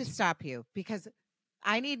 I have to stop you because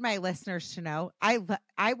I need my listeners to know I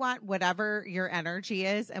want whatever your energy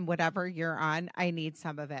is and whatever you're on. I need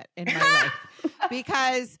some of it in my life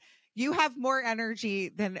because you have more energy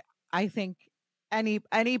than I think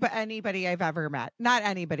anybody I've ever met. Not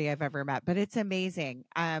anybody I've ever met, but it's amazing.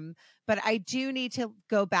 But I do need to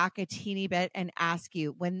go back a teeny bit and ask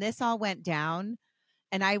you, when this all went down,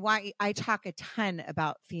 and I talk a ton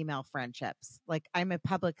about female friendships. Like I'm a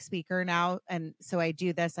public speaker now. And so I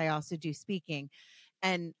do this. I also do speaking.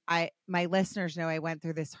 And my listeners know I went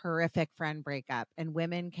through this horrific friend breakup, and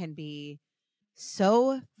women can be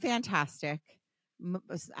so fantastic.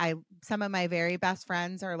 Some of my very best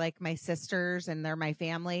friends are like my sisters and they're my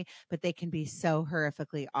family, but they can be so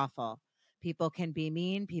horrifically awful. People can be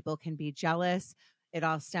mean. People can be jealous. It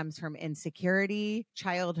all stems from insecurity,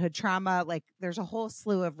 childhood trauma. Like there's a whole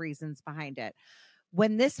slew of reasons behind it.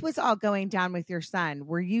 When this was all going down with your son,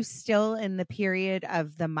 were you still in the period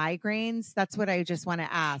of the migraines? That's what I just want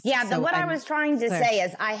to ask. Yeah, but what I was trying to say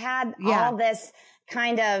is I had all this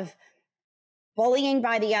kind of bullying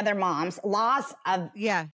by the other moms, loss of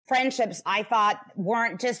friendships I thought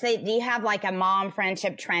weren't just, do you have like a mom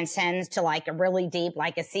friendship transcends to like a really deep,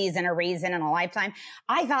 like a season, a reason, and a lifetime?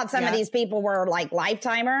 I thought some of these people were like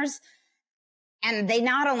lifetimers, and they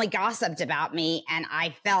not only gossiped about me, and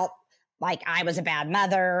I felt like I was a bad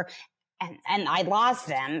mother, and I lost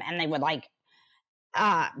them, and they would like,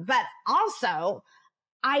 but also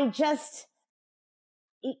I just,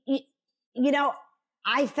 you know,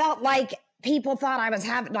 I felt like people thought I was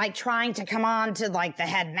trying to come on to like the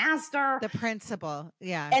headmaster, the principal.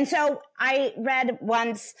 Yeah. And so I read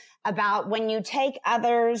once about when you take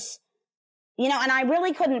others, and I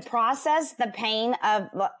really couldn't process the pain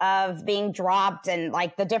of being dropped and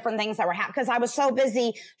like the different things that were happening because I was so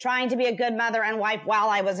busy trying to be a good mother and wife while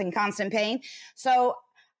I was in constant pain. So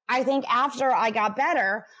I think after I got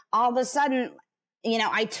better, all of a sudden,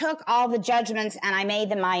 I took all the judgments and I made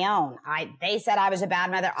them my own. They said I was a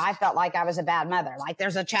bad mother. I felt like I was a bad mother. Like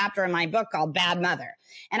there's a chapter in my book called Bad Mother.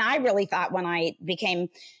 And I really thought when I became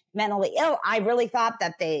mentally ill, I really thought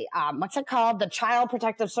that the Child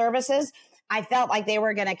Protective Services, I felt like they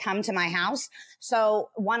were going to come to my house. So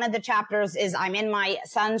one of the chapters is I'm in my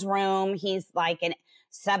son's room. He's like in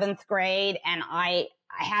 7th grade and I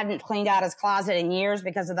hadn't cleaned out his closet in years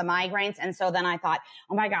because of the migraines. And so then I thought,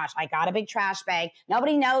 oh my gosh, I got a big trash bag.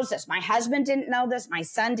 Nobody knows this. My husband didn't know this. My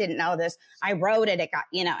son didn't know this. I wrote it. It got,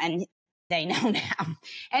 and they know now.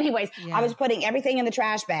 Anyways, yeah. I was putting everything in the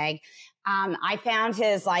trash bag. I found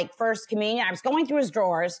his first communion. I was going through his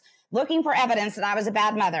drawers looking for evidence that I was a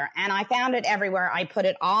bad mother. And I found it everywhere. I put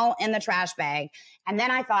it all in the trash bag. And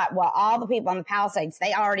then I thought, well, all the people on the Palisades,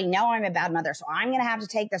 they already know I'm a bad mother. So I'm going to have to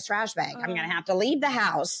take this trash bag. I'm going to have to leave the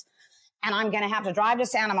house and I'm going to have to drive to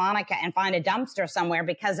Santa Monica and find a dumpster somewhere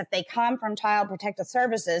because if they come from Child Protective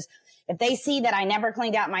Services, if they see that I never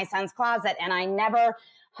cleaned out my son's closet and I never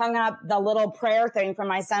hung up the little prayer thing for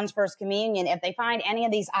my son's first communion, if they find any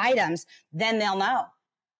of these items, then they'll know.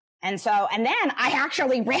 And then I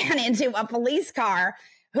actually ran into a police car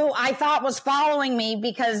who I thought was following me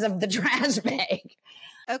because of the trash bag.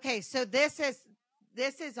 Okay. So this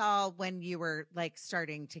is all when you were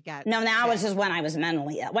starting to get. No, now this is when I was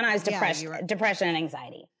mentally ill, when I was depressed, depression and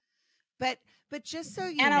anxiety. But just so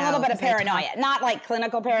you know. And a little bit of paranoia, not like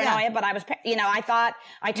clinical paranoia, but I was, I thought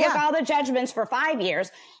I took all the judgments for 5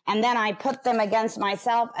 years and then I put them against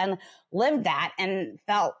myself and lived that and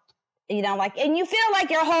felt, and you feel like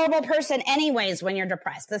you're a horrible person anyways when you're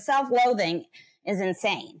depressed. The self-loathing is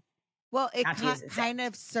insane. Well, it kind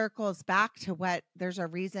of circles back to there's a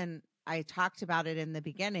reason I talked about it in the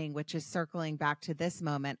beginning, which is circling back to this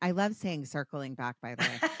moment. I love saying circling back, by the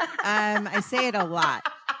way. I say it a lot.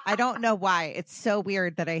 I don't know why. It's so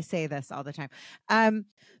weird that I say this all the time.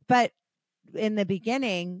 But in the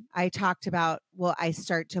beginning, I talked about, I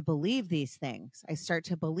start to believe these things. I start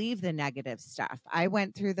to believe the negative stuff. I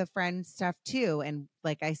went through the friend stuff too. And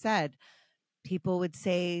like I said, people would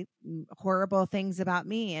say horrible things about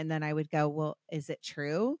me. And then I would go, well, is it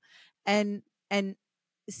true? And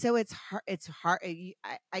so it's hard. It's hard.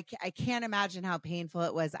 I can't imagine how painful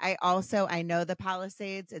it was. I know the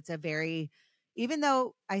Palisades. It's even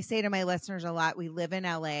though I say to my listeners a lot, we live in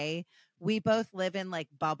LA, we both live in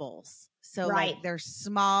bubbles. So they're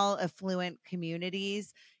small, affluent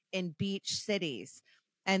communities in beach cities.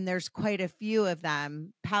 And there's quite a few of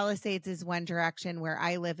them. Palisades is one direction, where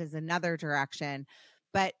I live is another direction.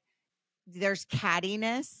 But there's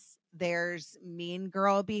cattiness, there's mean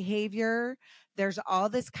girl behavior, there's all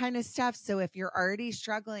this kind of stuff. So if you're already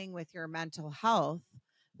struggling with your mental health,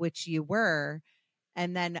 which you were,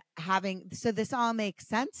 and then so this all makes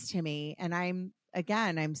sense to me. And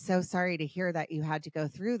I'm so sorry to hear that you had to go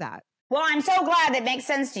through that. Well, I'm so glad it makes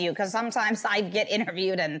sense to you because sometimes I get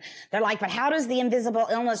interviewed and they're like, but how does the invisible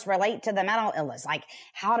illness relate to the mental illness? Like,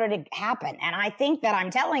 how did it happen? And I think that I'm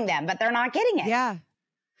telling them, but they're not getting it. Yeah.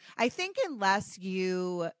 I think unless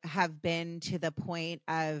you have been to the point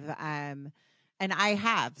of, and I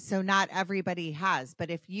have, so not everybody has, but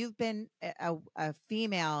if you've been a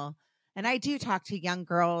female, and I do talk to young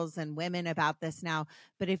girls and women about this now,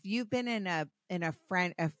 but if you've been in a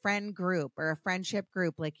friend group or a friendship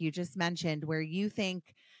group, like you just mentioned, where you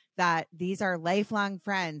think that these are lifelong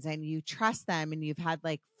friends and you trust them and you've had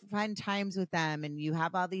fun times with them and you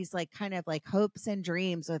have all these kind of hopes and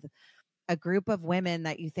dreams with a group of women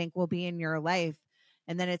that you think will be in your life,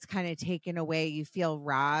 and then it's kind of taken away, you feel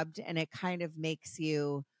robbed, and it kind of makes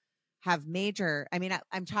you have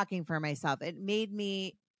I'm talking for myself. It made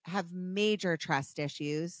me have major trust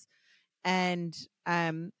issues. And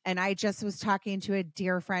I just was talking to a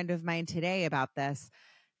dear friend of mine today about this.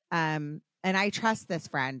 And I trust this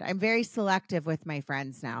friend. I'm very selective with my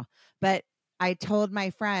friends now, but I told my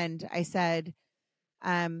friend, I said,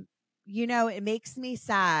 it makes me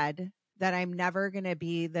sad that I'm never going to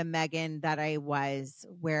be the Megan that I was,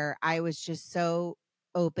 where I was just so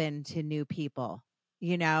open to new people,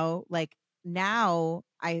 now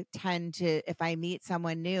I tend to, if I meet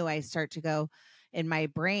someone new, I start to go in my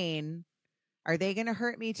brain, are they going to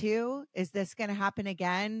hurt me too? Is this going to happen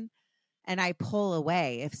again? and I pull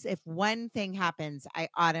away. If one thing happens, I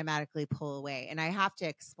automatically pull away, and I have to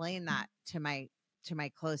explain that to my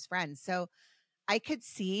close friends. So I could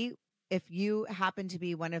see if you happen to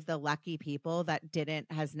be one of the lucky people that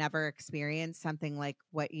has never experienced something like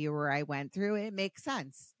what you or I went through, it makes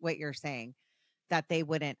sense what you're saying, that they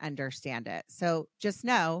wouldn't understand it. So just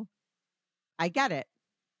know, I get it.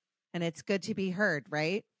 And it's good to be heard,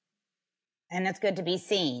 right? And it's good to be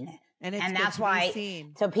seen. And that's why,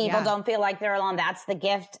 so people don't feel like they're alone. That's the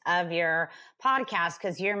gift of your podcast,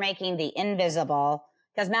 because you're making the invisible,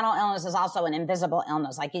 because mental illness is also an invisible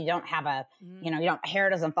illness. Like you don't have hair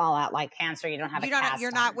doesn't fall out like cancer. You don't have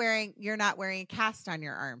you're not wearing a cast on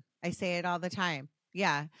your arm. I say it all the time.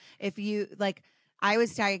 Yeah. If you I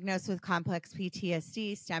was diagnosed with complex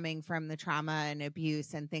PTSD stemming from the trauma and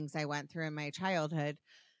abuse and things I went through in my childhood.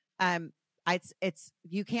 It's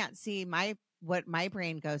you can't see what my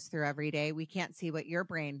brain goes through every day. We can't see what your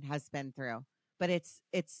brain has been through, but it's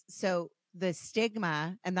so the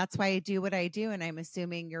stigma, and that's why I do what I do. And I'm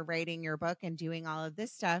assuming you're writing your book and doing all of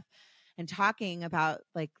this stuff and talking about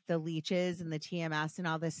like the leeches and the TMS and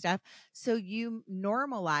all this stuff. So you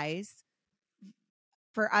normalize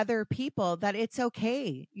for other people that it's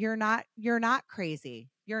okay. You're not crazy.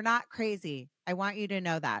 You're not crazy. I want you to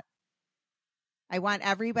know that. I want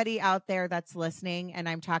everybody out there that's listening, and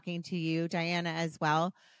I'm talking to you, Diana, as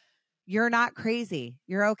well. You're not crazy.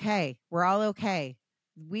 You're okay. We're all okay.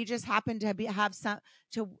 We just happen to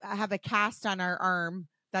have a cast on our arm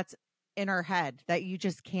that's in our head that you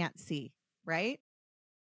just can't see, right?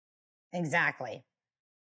 Exactly.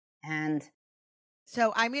 And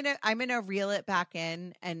so I'm gonna reel it back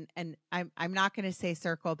in, and I'm not gonna say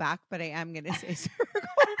circle back, but I am gonna say circle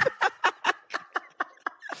back.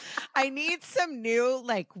 I need some new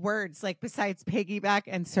words besides piggyback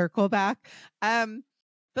and circle back.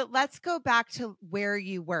 But let's go back to where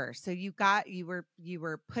you were. So you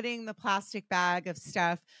were putting the plastic bag of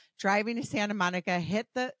stuff, driving to Santa Monica, hit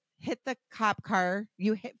the cop car.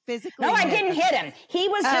 You physically. No, I didn't hit him. He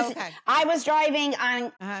was just. Okay. I was driving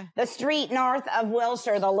on the street north of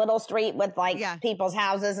Wilshire, the little street with people's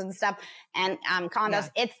houses and stuff and condos.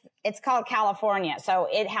 Yeah. It's called California, so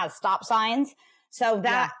it has stop signs. So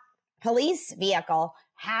that police vehicle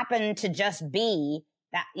happened to just be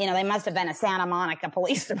that. They must have been a Santa Monica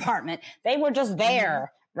police department. They were just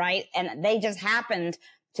there, right? And they just happened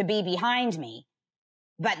to be behind me.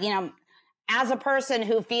 But as a person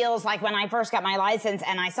who feels like when I first got my license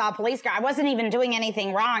and I saw a police car, I wasn't even doing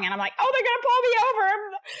anything wrong. And I'm like, oh, they're going to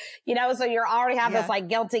pull me over. So you already have this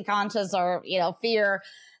guilty conscience or, fear.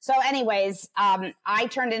 So anyways, I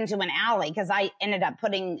turned into an alley because I ended up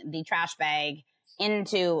putting the trash bag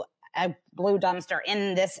into a blue dumpster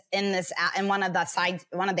in one of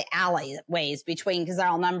the alleyways between, because they're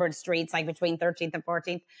all numbered streets, like between 13th and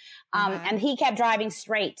 14th. And he kept driving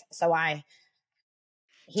straight. So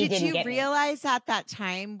Did you realize at that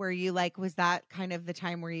time where you was that kind of the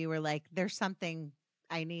time where you were like, there's something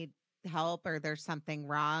I need help, or there's something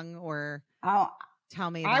wrong, or tell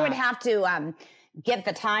me I would have to get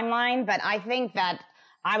the timeline, but I think that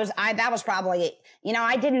that was probably,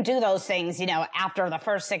 I didn't do those things, after the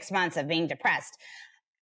first 6 months of being depressed.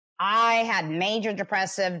 I had major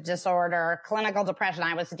depressive disorder, clinical depression.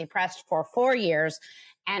 I was depressed for 4 years.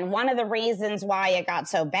 And one of the reasons why it got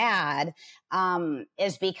so bad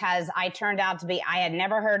is because I turned out to be, I had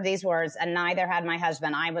never heard these words, and neither had my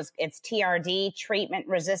husband. It's TRD, treatment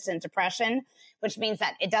resistant depression, which means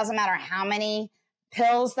that it doesn't matter how many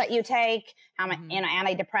pills that you take, how many,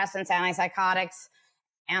 antidepressants, antipsychotics,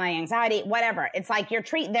 anti-anxiety, whatever. It's like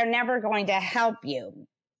they're never going to help you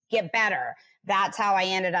get better. That's how I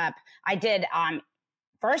ended up. I did,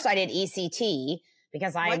 first I did ECT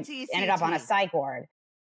because I ended up on a psych ward.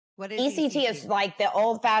 What is ECT? Is like the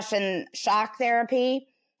old fashioned shock therapy.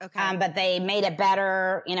 Okay. But they made it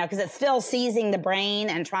better, because it's still seizing the brain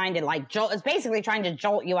and trying to jolt. It's basically trying to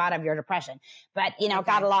jolt you out of your depression. But,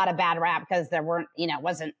 got a lot of bad rap because there weren't,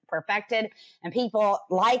 wasn't perfected. And people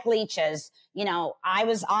like leeches, I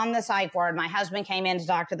was on the psych ward. My husband came in to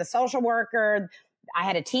talk to the social worker. I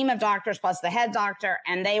had a team of doctors plus the head doctor.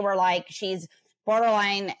 And they were like, she's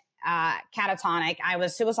borderline catatonic. I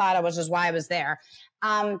was suicidal, which is why I was there.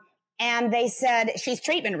 And they said she's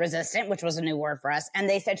treatment resistant, which was a new word for us. And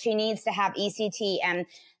they said she needs to have ECT. And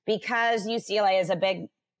because UCLA is a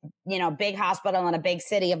big hospital in a big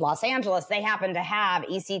city of Los Angeles, they happen to have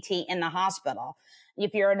ECT in the hospital.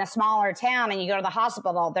 If you're in a smaller town and you go to the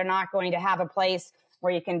hospital, they're not going to have a place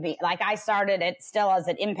where you can be. Like I started it still as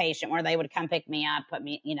an inpatient where they would come pick me up, put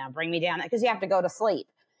me, bring me down because you have to go to sleep.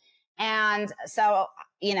 And so,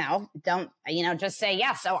 don't, just say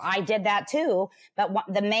yes. So I did that too. But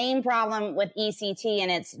the main problem with ECT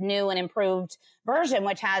and its new and improved version,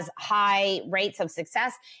 which has high rates of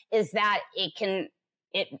success, is that it can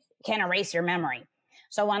erase your memory.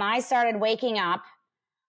 So when I started waking up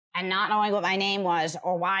and not knowing what my name was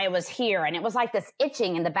or why I was here, and it was like this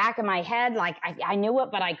itching in the back of my head, like I knew it,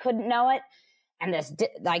 but I couldn't know it. And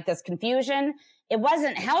this confusion, it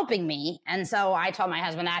wasn't helping me. And so I told my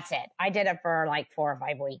husband, that's it. I did it for like 4 or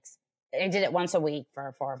 5 weeks. I did it once a week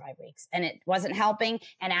for 4 or 5 weeks, and it wasn't helping.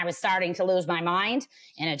 And I was starting to lose my mind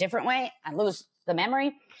in a different way. I lose the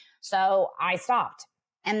memory. So I stopped.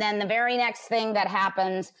 And then the very next thing that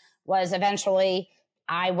happened was eventually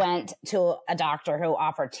I went to a doctor who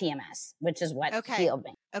offered TMS, which is what healed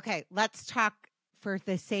me. Okay. Let's talk for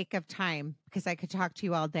the sake of time, because I could talk to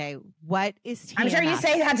you all day. What is TMS? I'm sure you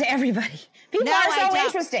say that to everybody. People are so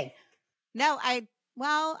interesting. No, I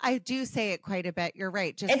do say it quite a bit. You're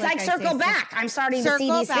right. Just it's like circle back. I'm starting to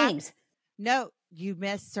see these themes. No, you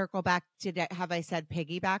missed circle back. Have I said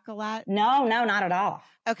piggyback a lot? No, not at all.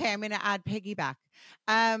 Okay, I'm going to add piggyback.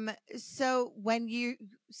 So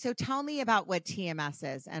tell me about what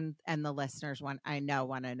TMS is, and the listeners want to know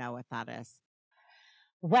what that is.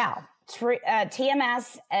 Well,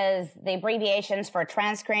 TMS is the abbreviations for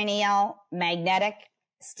transcranial magnetic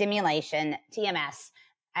stimulation, TMS.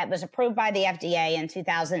 It was approved by the FDA in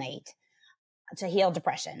 2008 to heal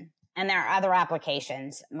depression. And there are other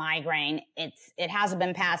applications. Migraine, it hasn't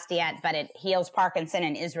been passed yet, but it heals Parkinson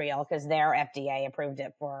in Israel because their FDA approved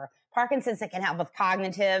it for Parkinson's. It can help with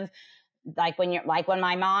cognitive, like when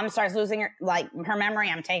my mom starts losing her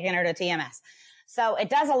memory, I'm taking her to TMS. So it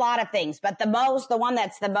does a lot of things, but the one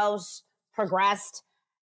that's the most progressed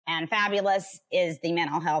and fabulous is the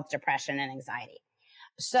mental health, depression, and anxiety.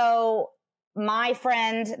 So one of my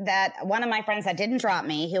friends that didn't drop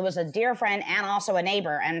me, who was a dear friend and also a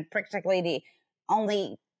neighbor, and practically the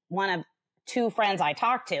only one of 2 friends I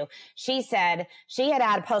talked to, she said she had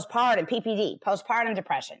postpartum PPD, postpartum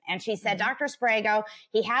depression. And she said, Dr. Sprago,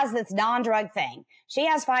 he has this non-drug thing. She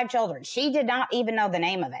has 5 children. She did not even know the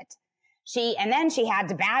name of it. And then she had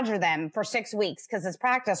to badger them for 6 weeks because his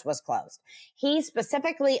practice was closed. He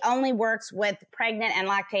specifically only works with pregnant and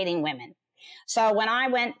lactating women. So when I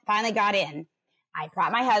finally got in, I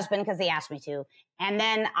brought my husband because he asked me to. And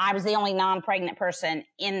then I was the only non-pregnant person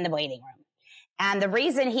in the waiting room. And the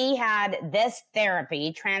reason he had this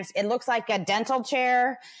therapy, it looks like a dental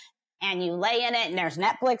chair, and you lay in it and there's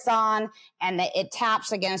Netflix on, and it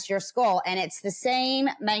taps against your skull. And it's the same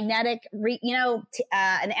magnetic,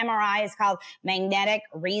 an MRI is called magnetic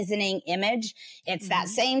reasoning image. It's that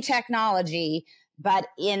same technology, but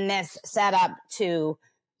in this setup to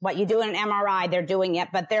what you do in an MRI, they're doing it,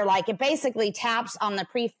 but it basically taps on the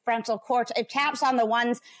prefrontal cortex. It taps on the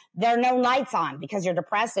ones there are no lights on because you're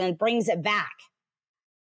depressed, and it brings it back.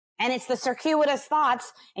 And it's the circuitous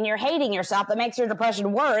thoughts and you're hating yourself that makes your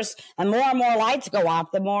depression worse. And more lights go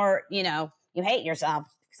off, the more, you hate yourself,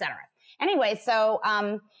 etc. Anyway, so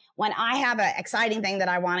when I have an exciting thing that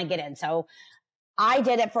I want to get in. So I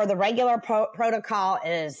did it for the regular protocol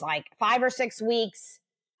is like 5 or 6 weeks.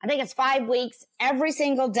 I think it's 5 weeks every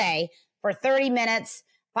single day for 30 minutes,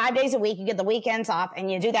 5 days a week. You get the weekends off,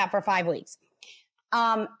 and you do that for 5 weeks.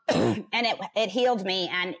 And it healed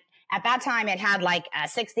me. And at that time, it had like a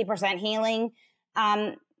 60% healing,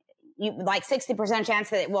 60% chance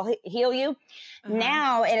that it will heal you.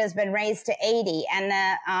 Now it has been raised to 80,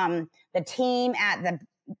 and the team at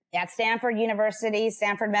Stanford University,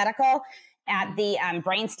 Stanford Medical, at the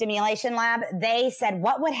brain stimulation lab, they said,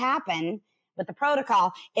 what would happen with the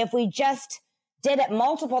protocol if we just did it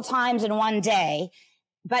multiple times in one day,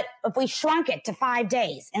 but if we shrunk it to 5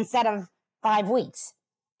 days instead of 5 weeks?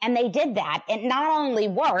 And they did that. It not only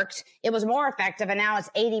worked, it was more effective, and now it's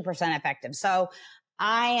 80% effective. So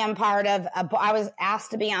I am I was asked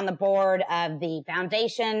to be on the board of the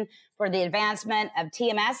Foundation for the Advancement of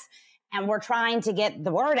TMS, and we're trying to get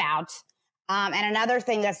the word out. And another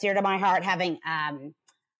thing that's dear to my heart, having,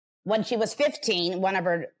 when she was 15, one of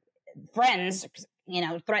her friends,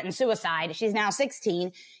 threatened suicide. She's now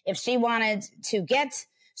 16. If she wanted to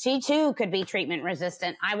she too could be treatment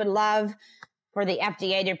resistant. I would love for the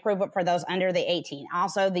FDA to approve it for those under the 18.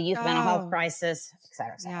 Also the youth mental health crisis, et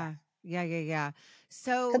cetera, et cetera. Yeah.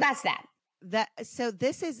 So that's that. So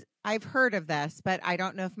this is, I've heard of this, but I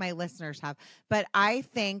don't know if my listeners have, but I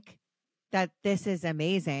think that this is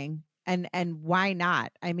amazing. And why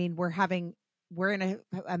not? I mean, we're in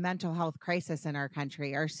a mental health crisis in our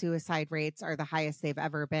country. Our suicide rates are the highest they've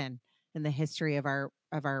ever been in the history of our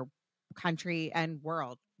country and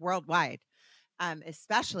worldwide,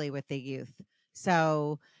 especially with the youth.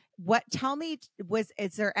 So Tell me,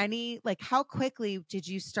 is there any, like, how quickly did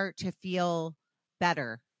you start to feel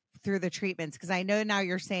better through the treatments? Because I know now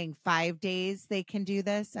you're saying 5 days they can do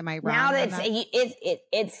this. Am I wrong? Now that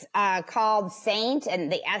it's called SAINT,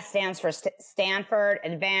 and the S stands for Stanford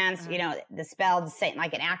Advanced, the spelled SAINT,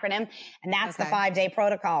 like an acronym. And that's the 5-day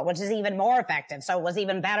protocol, which is even more effective. So it was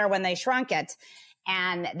even better when they shrunk it.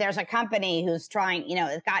 And there's a company who's trying,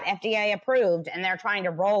 it's got FDA approved, and they're trying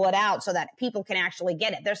to roll it out so that people can actually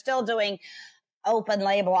get it. They're still doing open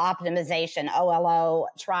label optimization, OLO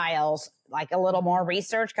trials, like a little more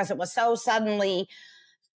research, because it was so suddenly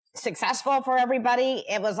successful for everybody.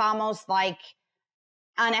 It was almost like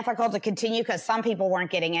unethical to continue because some people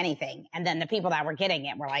weren't getting anything. And then the people that were getting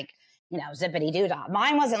it were like, zippity doo dah.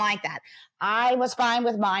 Mine wasn't like that. I was fine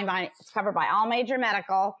with mine. It's covered by all major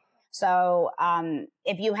medical. So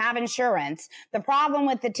if you have insurance, the problem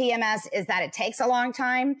with the TMS is that it takes a long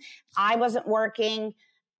time. I wasn't working.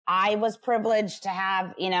 I was privileged to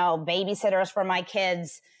have, babysitters for my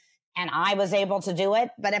kids, and I was able to do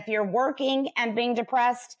it. But if you're working and being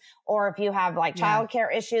depressed, or if you have like childcare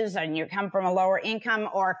issues and you come from a lower income,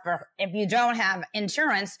 or if you don't have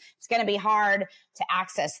insurance, it's going to be hard to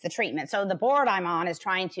access the treatment. So the board I'm on is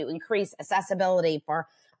trying to increase accessibility for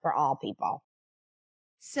all people.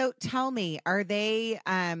 So tell me, are they,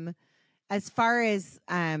 as far as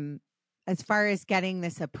getting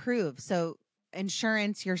this approved? So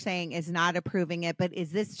insurance, you're saying, is not approving it, but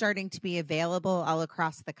is this starting to be available all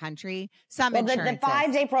across the country? The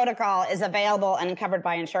 5-day protocol is available and covered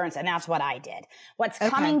by insurance, and that's what I did. What's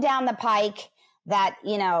coming down the pike that,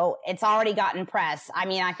 it's already gotten press. I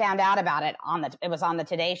mean, I found out about it it was on the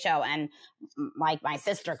Today Show, and like my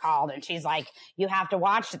sister called and she's like, you have to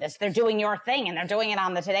watch this. They're doing your thing and they're doing it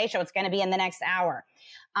on the Today Show. It's going to be in the next hour.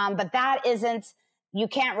 But that isn't, you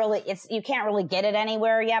can't really get it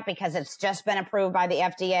anywhere yet because it's just been approved by the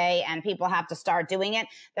FDA and people have to start doing it.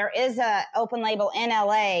 There is a open label in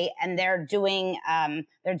LA, and they're doing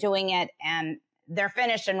it, and they're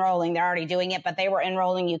finished enrolling. They're already doing it, but they were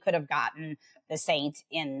enrolling. You could have gotten the SAINT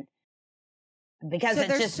in, because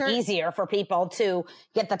it's just easier for people to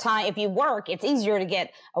get the time. If you work, it's easier to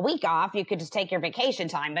get a week off. You could just take your vacation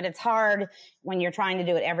time, but it's hard when you're trying to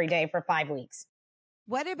do it every day for 5 weeks.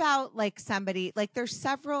 What about like somebody, like there's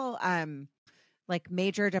several, like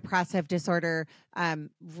major depressive disorder.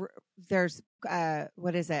 There's,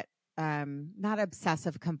 what is it? Not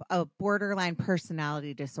obsessive, borderline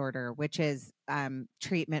personality disorder, which is,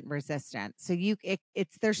 treatment resistant. So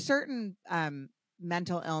there's certain,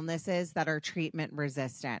 mental illnesses that are treatment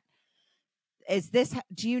resistant.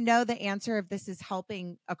 Do you know the answer if this is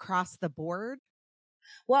helping across the board?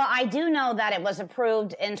 Well, I do know that it was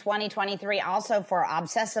approved in 2023 also for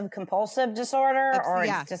obsessive compulsive disorder,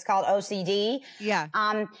 it's just called OCD. Yeah.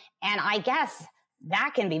 And I guess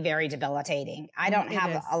that can be very debilitating. I don't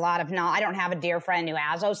have I don't have a dear friend who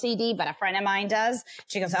has OCD, but a friend of mine does.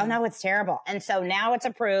 She goes, oh no, it's terrible. And so now it's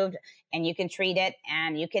approved and you can treat it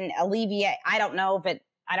and you can alleviate. I don't know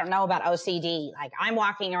about OCD. Like, I'm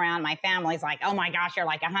walking around, my family's like, oh my gosh, you're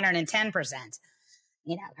like 110%,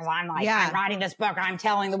 cause I'm like, I'm writing this book. I'm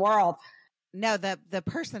telling the world. No, the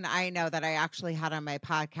person I know that I actually had on my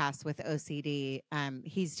podcast with OCD,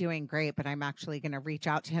 he's doing great, but I'm actually going to reach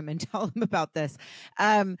out to him and tell him about this,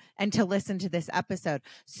 and to listen to this episode.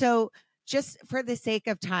 So just for the sake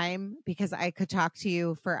of time, because I could talk to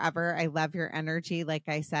you forever. I love your energy. Like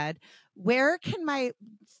I said, where can my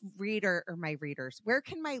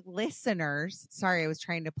listeners, sorry, I was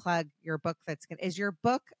trying to plug your book. Is your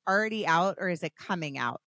book already out or is it coming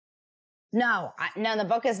out? No, the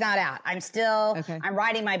book is not out. I'm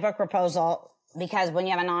writing my book proposal, because when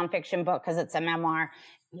you have a nonfiction book, because it's a memoir,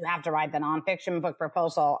 you have to write the nonfiction book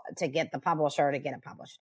proposal to get the publisher to get it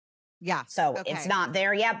published. Yeah. So it's not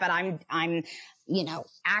there yet, but I'm,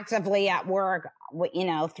 actively at work,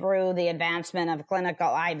 through the advancement of clinical,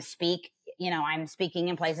 I'm speaking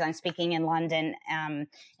in places. I'm speaking in London, in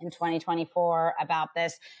 2024 about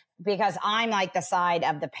this, because I'm like the side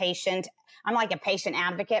of the patient. I'm like a patient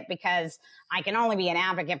advocate, because I can only be an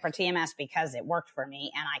advocate for TMS because it worked for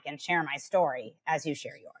me, and I can share my story as you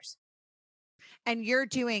share yours. And you're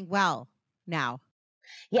doing well now.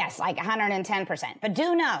 Yes, like 110%. But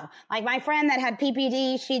do know, like my friend that had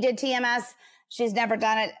PPD, she did TMS. She's never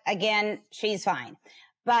done it again. She's fine.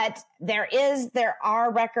 But there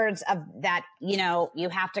are records of that, you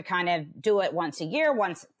have to kind of do it once a year,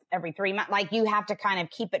 once every 3 months. Like, you have to kind of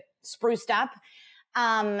keep it spruced up.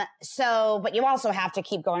 But you also have to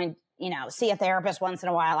keep going, see a therapist once in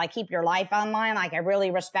a while. Like, keep your life online. Like, I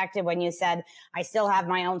really respected when you said, I still have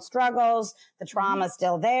my own struggles. The trauma's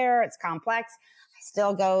still there. It's complex. I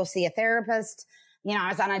still go see a therapist. I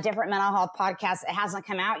was on a different mental health podcast. It hasn't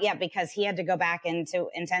come out yet because he had to go back into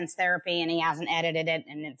intense therapy and he hasn't edited it.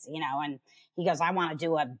 And it's, and he goes, I want to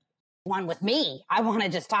do one with me. I want to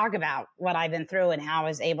just talk about what I've been through and how I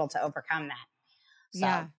was able to overcome that. So.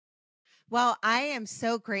 Yeah. Well, I am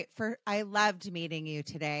so grateful. I loved meeting you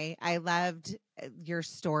today. I loved your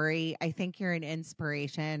story. I think you're an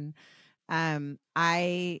inspiration.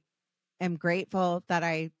 I am grateful that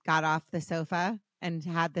I got off the sofa and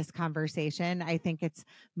had this conversation. I think it's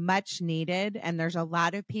much needed. And there's a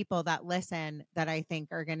lot of people that listen that I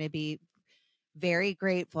think are going to be very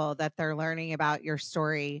grateful that they're learning about your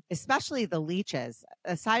story, especially the leeches.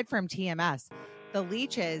 Aside from TMS, the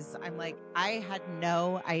leeches, I'm like, I had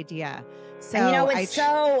no idea. So and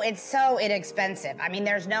it's so inexpensive. I mean,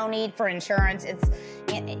 there's no need for insurance.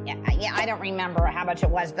 I don't remember how much it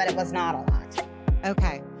was, but it was not a lot.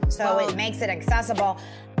 Okay. So it makes it accessible.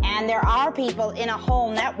 And there are people in a whole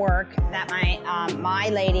network that my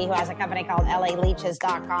lady who has a company called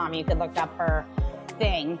laleeches.com, you could look up her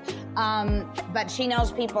thing. But she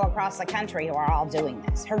knows people across the country who are all doing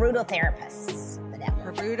this. Herudotherapists.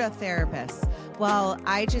 Herudotherapists. Well,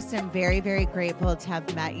 I just am very, very grateful to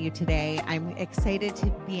have met you today. I'm excited to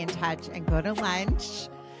be in touch and go to lunch.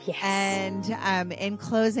 Yes. And in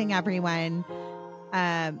closing, everyone,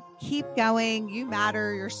 keep going. You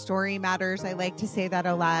matter. Your story matters. I like to say that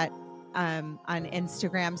a lot on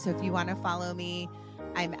Instagram. So if you want to follow me,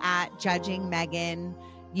 I'm at Judging Megan.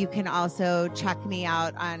 You can also check me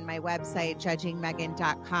out on my website,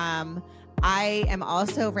 judgingmegan.com. I am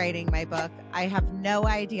also writing my book. I have no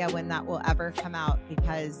idea when that will ever come out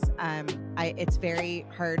because it's very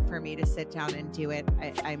hard for me to sit down and do it.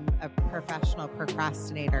 I'm a professional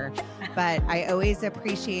procrastinator, but I always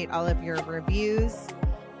appreciate all of your reviews.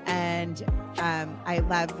 And I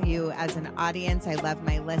love you as an audience. I love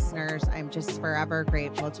my listeners. I'm just forever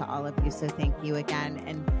grateful to all of you. So thank you again.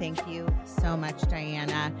 And thank you so much,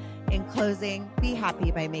 Diana. In closing, be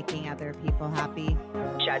happy by making other people happy.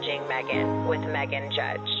 Judging Megan with Megan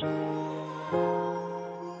Judge.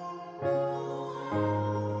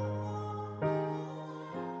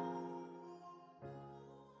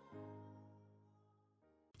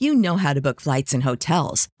 You know how to book flights and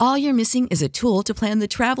hotels. All you're missing is a tool to plan the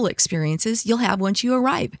travel experiences you'll have once you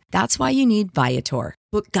arrive. That's why you need Viator.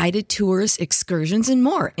 Book guided tours, excursions, and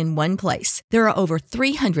more in one place. There are over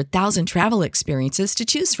 300,000 travel experiences to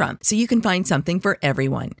choose from, so you can find something for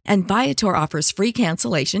everyone. And Viator offers free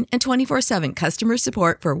cancellation and 24/7 customer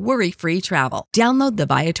support for worry-free travel. Download the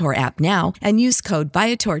Viator app now and use code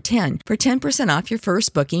Viator10 for 10% off your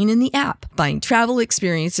first booking in the app. Find travel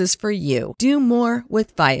experiences for you. Do more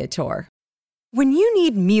with Viator. When you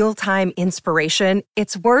need mealtime inspiration,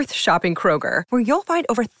 it's worth shopping Kroger, where you'll find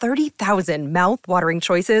over 30,000 mouth-watering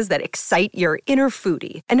choices that excite your inner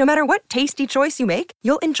foodie. And no matter what tasty choice you make,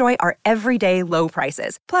 you'll enjoy our everyday low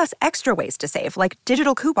prices, plus extra ways to save, like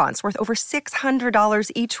digital coupons worth over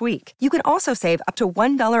 $600 each week. You can also save up to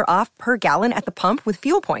 $1 off per gallon at the pump with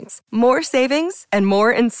fuel points. More savings and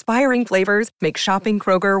more inspiring flavors make shopping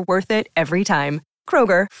Kroger worth it every time.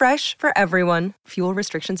 Kroger, fresh for everyone. Fuel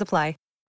restrictions apply.